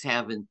 He's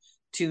having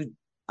two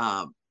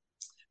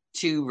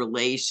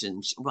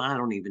relationships. Well, I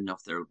don't even know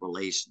if they're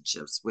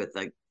relationships, with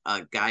a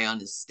guy on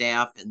his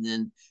staff, and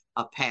then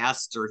a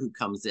pastor who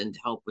comes in to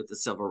help with the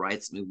civil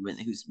rights movement,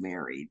 who's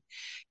married.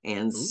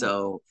 And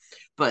so,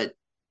 but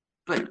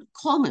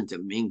Coleman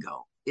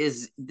Domingo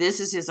this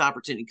is his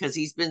opportunity, because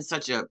he's been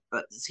such a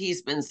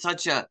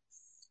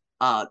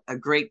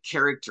great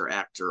character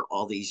actor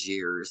all these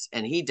years,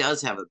 and he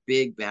does have a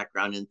big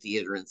background in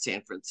theater in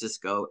San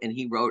Francisco, and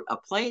he wrote a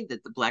play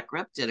that the Black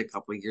Rep did a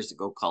couple of years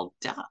ago called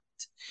Dot.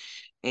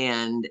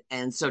 And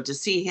so to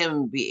see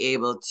him be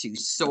able to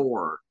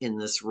soar in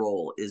this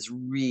role is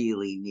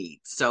really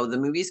neat. So the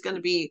movie's going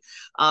to be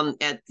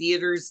at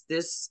theaters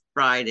this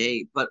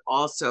Friday, but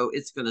also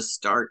it's going to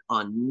start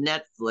on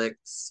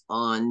Netflix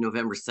on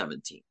November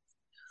 17th.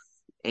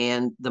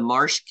 And The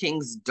Marsh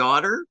King's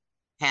Daughter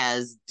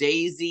has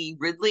Daisy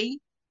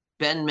Ridley,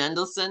 Ben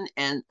Mendelsohn,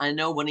 and I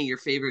know one of your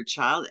favorite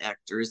child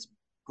actors,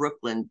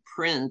 Brooklyn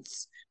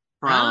Prince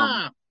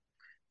from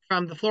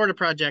the Florida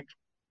Project.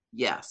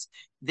 Yes,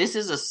 this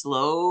is a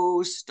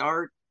slow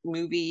start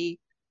movie,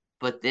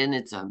 but then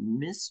it's a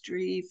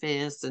mystery,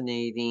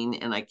 fascinating,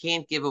 and I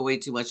can't give away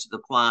too much of the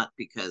plot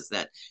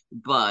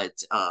but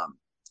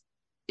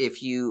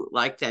if you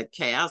like that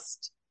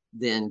cast,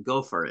 then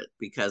go for it,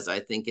 because I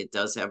think it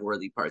does have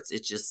worthy parts.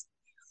 It's just,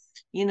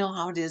 you know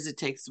how it is. It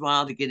takes a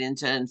while to get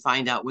into and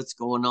find out what's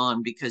going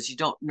on, because you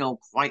don't know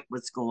quite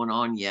what's going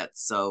on yet.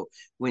 So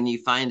when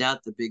you find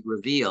out the big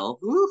reveal,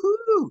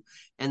 woohoo,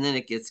 and then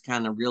it gets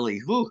kind of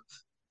really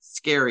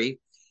scary.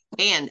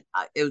 And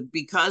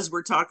because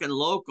we're talking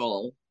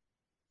local,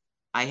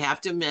 I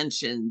have to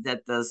mention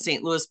that the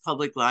St. Louis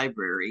Public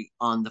Library,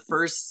 on the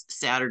first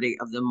Saturday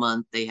of the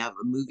month, they have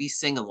a movie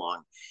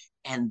sing-along.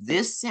 And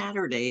this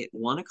Saturday at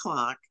 1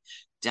 o'clock,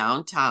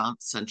 downtown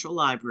Central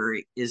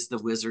Library, is The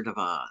Wizard of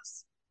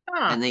Oz.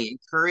 And they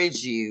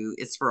encourage you,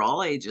 it's for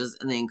all ages,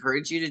 and they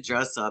encourage you to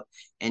dress up,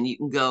 and you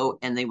can go,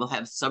 and they will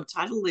have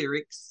subtitle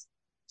lyrics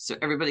so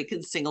everybody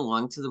can sing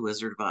along to The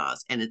Wizard of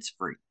Oz, and it's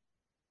free.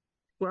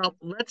 Well,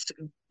 let's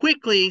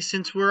quickly,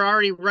 since we're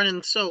already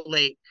running so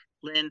late,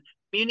 Lynn,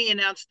 Muny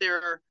announced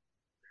their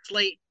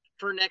slate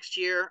for next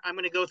year. I'm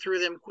going to go through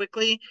them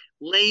quickly.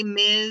 Les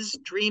Mis,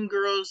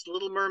 Dreamgirls,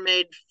 Little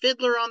Mermaid,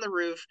 Fiddler on the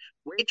Roof,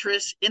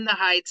 Waitress, In the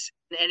Heights,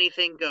 and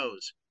Anything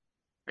Goes.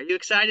 Are you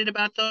excited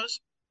about those?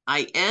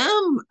 I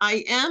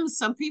am.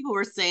 Some people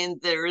were saying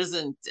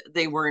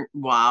they weren't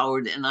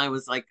wowed, and I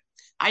was like,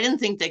 I didn't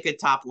think they could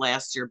top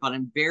last year, but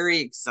I'm very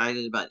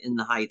excited about In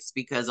the Heights,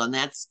 because on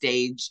that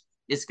stage,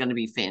 it's going to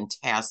be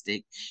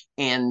fantastic.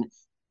 And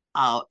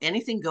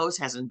Anything Goes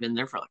hasn't been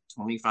there for like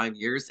 25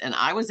 years. And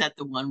I was at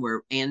the one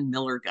where Ann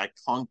Miller got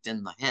conked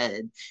in the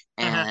head,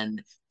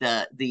 and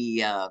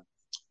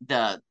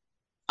the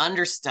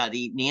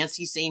understudy,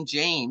 Nancy St.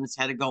 James,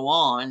 had to go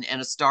on,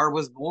 and a star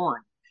was born,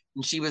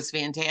 and she was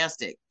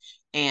fantastic.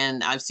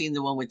 And I've seen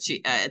the one with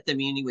at the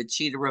Muny with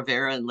Cheetah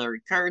Rivera and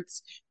Larry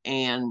Kurtz,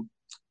 and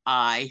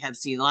I have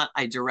seen a lot.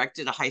 I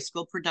directed a high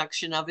school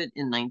production of it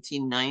in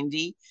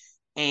 1990,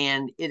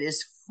 and it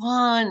is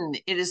fun.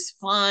 It is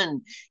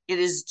fun. It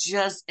is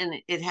just, and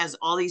it has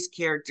all these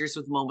characters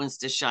with moments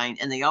to shine,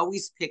 and they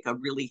always pick a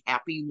really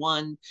happy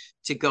one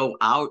to go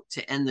out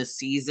to end the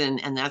season,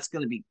 and that's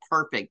going to be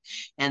perfect.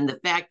 And the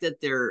fact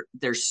that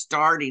they're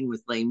starting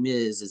with Les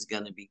Mis is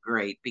going to be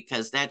great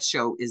because that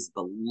show is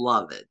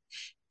beloved.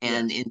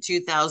 And in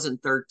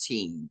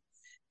 2013,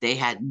 they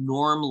had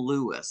Norm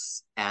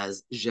Lewis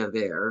as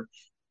Javert,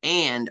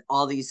 and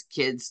all these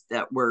kids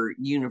that were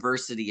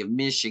University of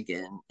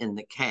Michigan in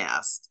the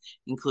cast,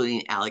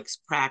 including Alex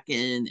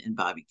Pracken and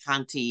Bobby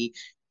Conte.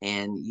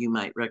 And you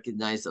might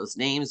recognize those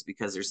names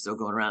because they're still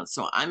going around.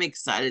 So I'm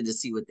excited to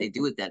see what they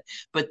do with that.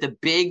 But the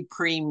big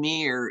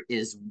premiere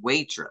is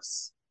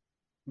Waitress.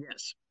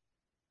 Yes.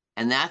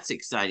 And that's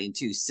exciting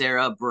too.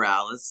 Sarah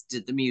Bareilles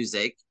did the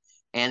music,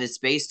 and it's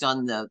based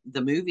on the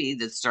movie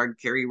that starred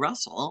Kerry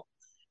Russell.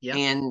 Yep.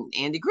 And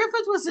Andy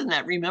Griffith was in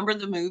that. Remember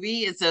the movie?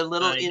 It's a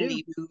little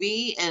indie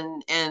movie,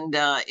 and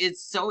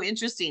it's so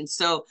interesting.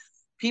 So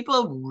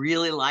people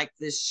really like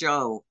this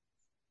show,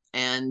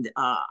 and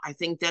I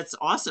think that's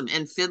awesome.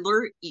 And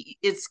Fiddler,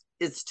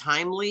 it's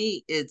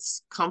timely,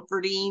 it's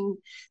comforting.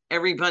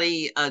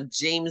 Everybody,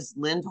 James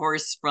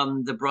Lindhorst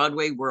from the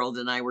Broadway world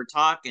and I were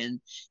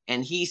talking,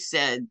 and he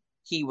said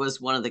he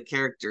was one of the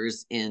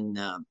characters in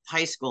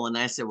high school, and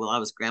I said, well, I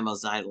was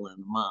Grandma's idol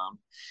and mom.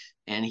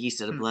 And he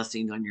said, a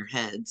blessing on your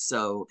head.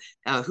 So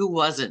who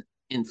wasn't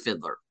in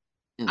Fiddler?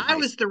 I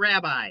was the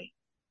rabbi.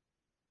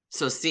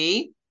 So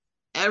see,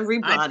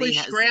 everybody I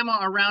pushed Grandma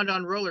around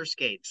on roller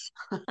skates.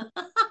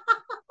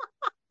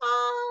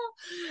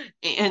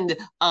 And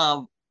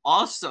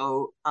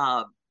also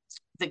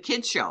the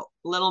kid show,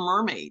 Little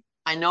Mermaid.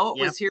 I know it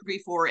was here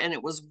before and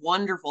it was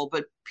wonderful,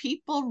 but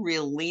people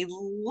really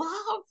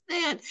love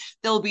that.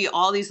 There'll be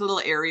all these little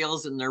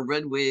Ariels in their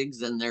red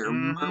wigs and their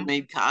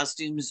mermaid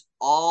costumes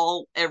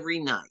all every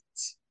night.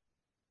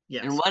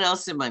 Yes. And what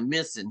else am I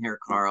missing here,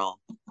 Carl?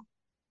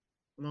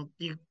 Well,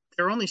 there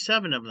are only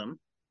 7 of them.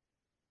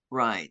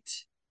 Right.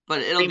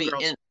 But it'll be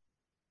in.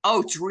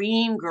 Oh,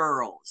 Dream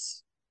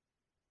Girls.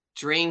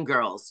 Dream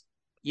Girls.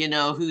 You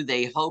know who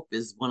they hope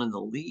is one of the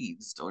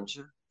leads, don't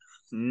you?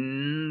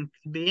 Could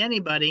be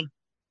anybody.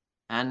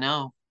 I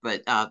know,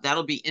 but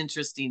that'll be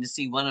interesting to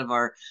see one of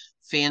our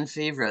fan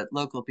favorite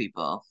local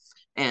people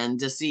and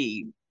to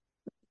see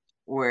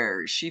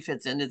where she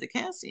fits into the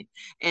casting.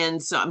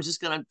 And so I'm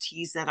just going to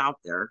tease that out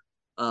there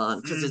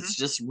because it's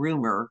just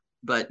rumor,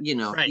 but you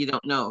know, you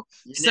don't know.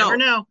 You never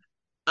know.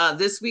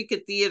 This week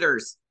at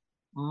theaters,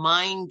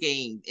 Mind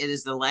Game. It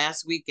is the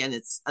last weekend.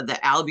 It's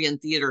the Albion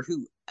Theater,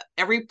 who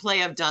every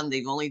play I've done,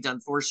 they've only done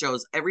 4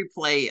 shows. Every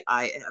play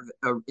I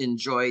have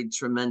enjoyed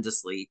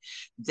tremendously.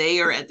 They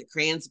are at the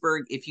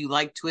Kransberg. If you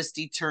like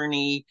twisty,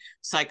 turny,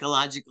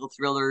 psychological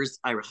thrillers,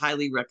 I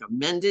highly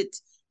recommend it.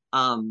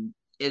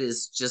 It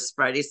is just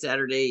Friday,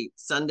 Saturday,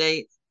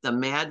 Sunday. The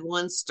Mad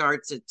One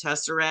starts at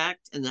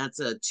Tesseract, and that's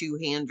a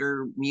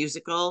 2-hander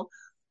musical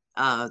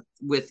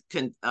with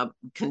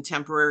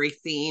contemporary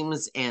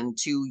themes and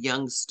 2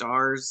 young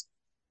stars.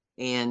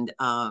 And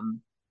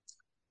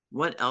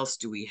what else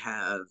do we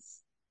have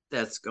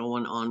that's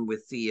going on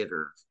with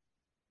theater?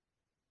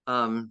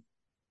 I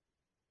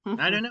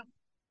don't know.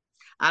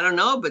 I don't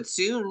know, but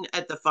soon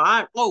at the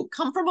 5. Oh,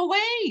 Come From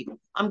Away.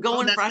 I'm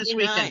going Friday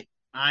night.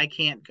 I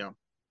can't go.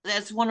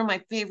 That's one of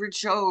my favorite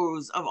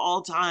shows of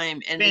all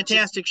time. And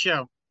fantastic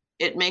show.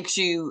 It makes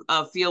you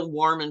feel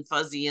warm and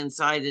fuzzy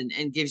inside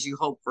and gives you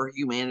hope for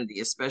humanity,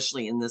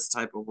 especially in this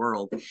type of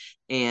world.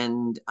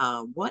 And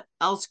what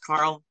else,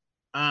 Carl?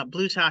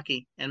 Blues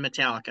Hockey and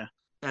Metallica.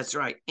 That's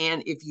right.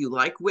 And if you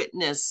like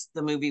Witness,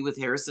 the movie with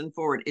Harrison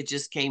Ford, it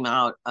just came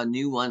out, a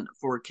new one,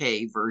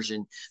 4K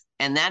version.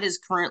 And that is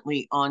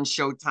currently on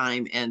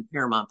Showtime and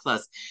Paramount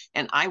Plus.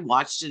 And I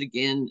watched it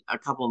again a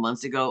couple of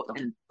months ago.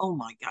 And oh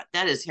my God,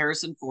 that is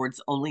Harrison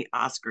Ford's only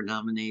Oscar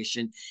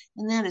nomination.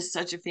 And that is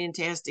such a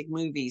fantastic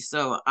movie.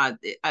 So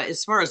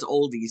as far as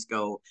oldies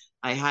go,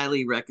 I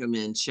highly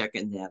recommend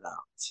checking that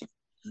out.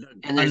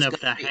 And there's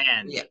the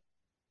hand. Yeah.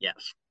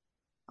 Yes.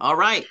 All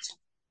right.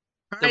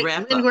 All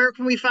right, Lynn, where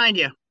can we find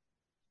you?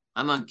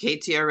 I'm on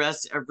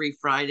KTRS every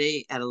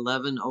Friday at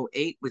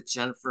 11:08 with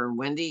Jennifer and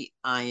Wendy.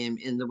 I am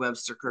in the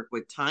Webster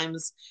Kirkwood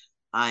Times.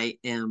 I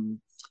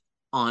am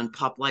on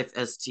Pop Life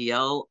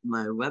STL,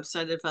 my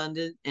website I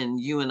funded, and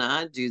you and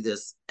I do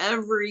this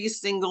every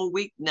single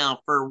week now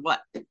for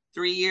what,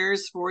 3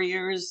 years, 4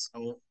 years?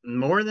 Oh,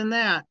 more than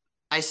that.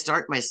 I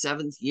start my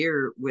 7th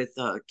year with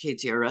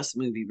KTRS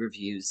movie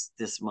reviews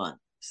this month.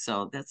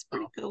 So that's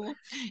pretty cool.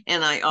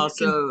 And I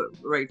also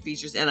write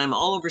features, and I'm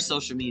all over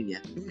social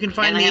media. You can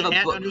find me at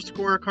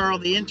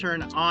 _Carl the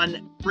Intern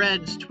on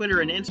Threads,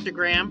 Twitter, and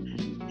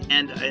Instagram.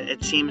 And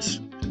it seems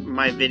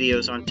my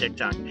videos on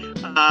TikTok.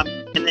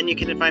 And then you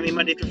can find me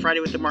Monday through Friday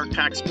with the Mark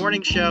Cox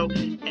Morning Show,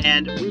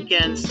 and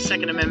weekends,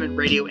 Second Amendment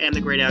Radio and the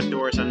Great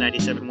Outdoors on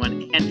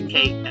 97.1 and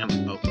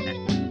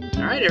KMOX.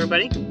 All right,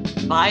 everybody.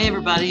 Bye,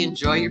 everybody.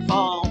 Enjoy your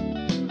fall.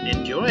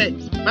 Enjoy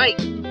it.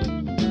 Bye.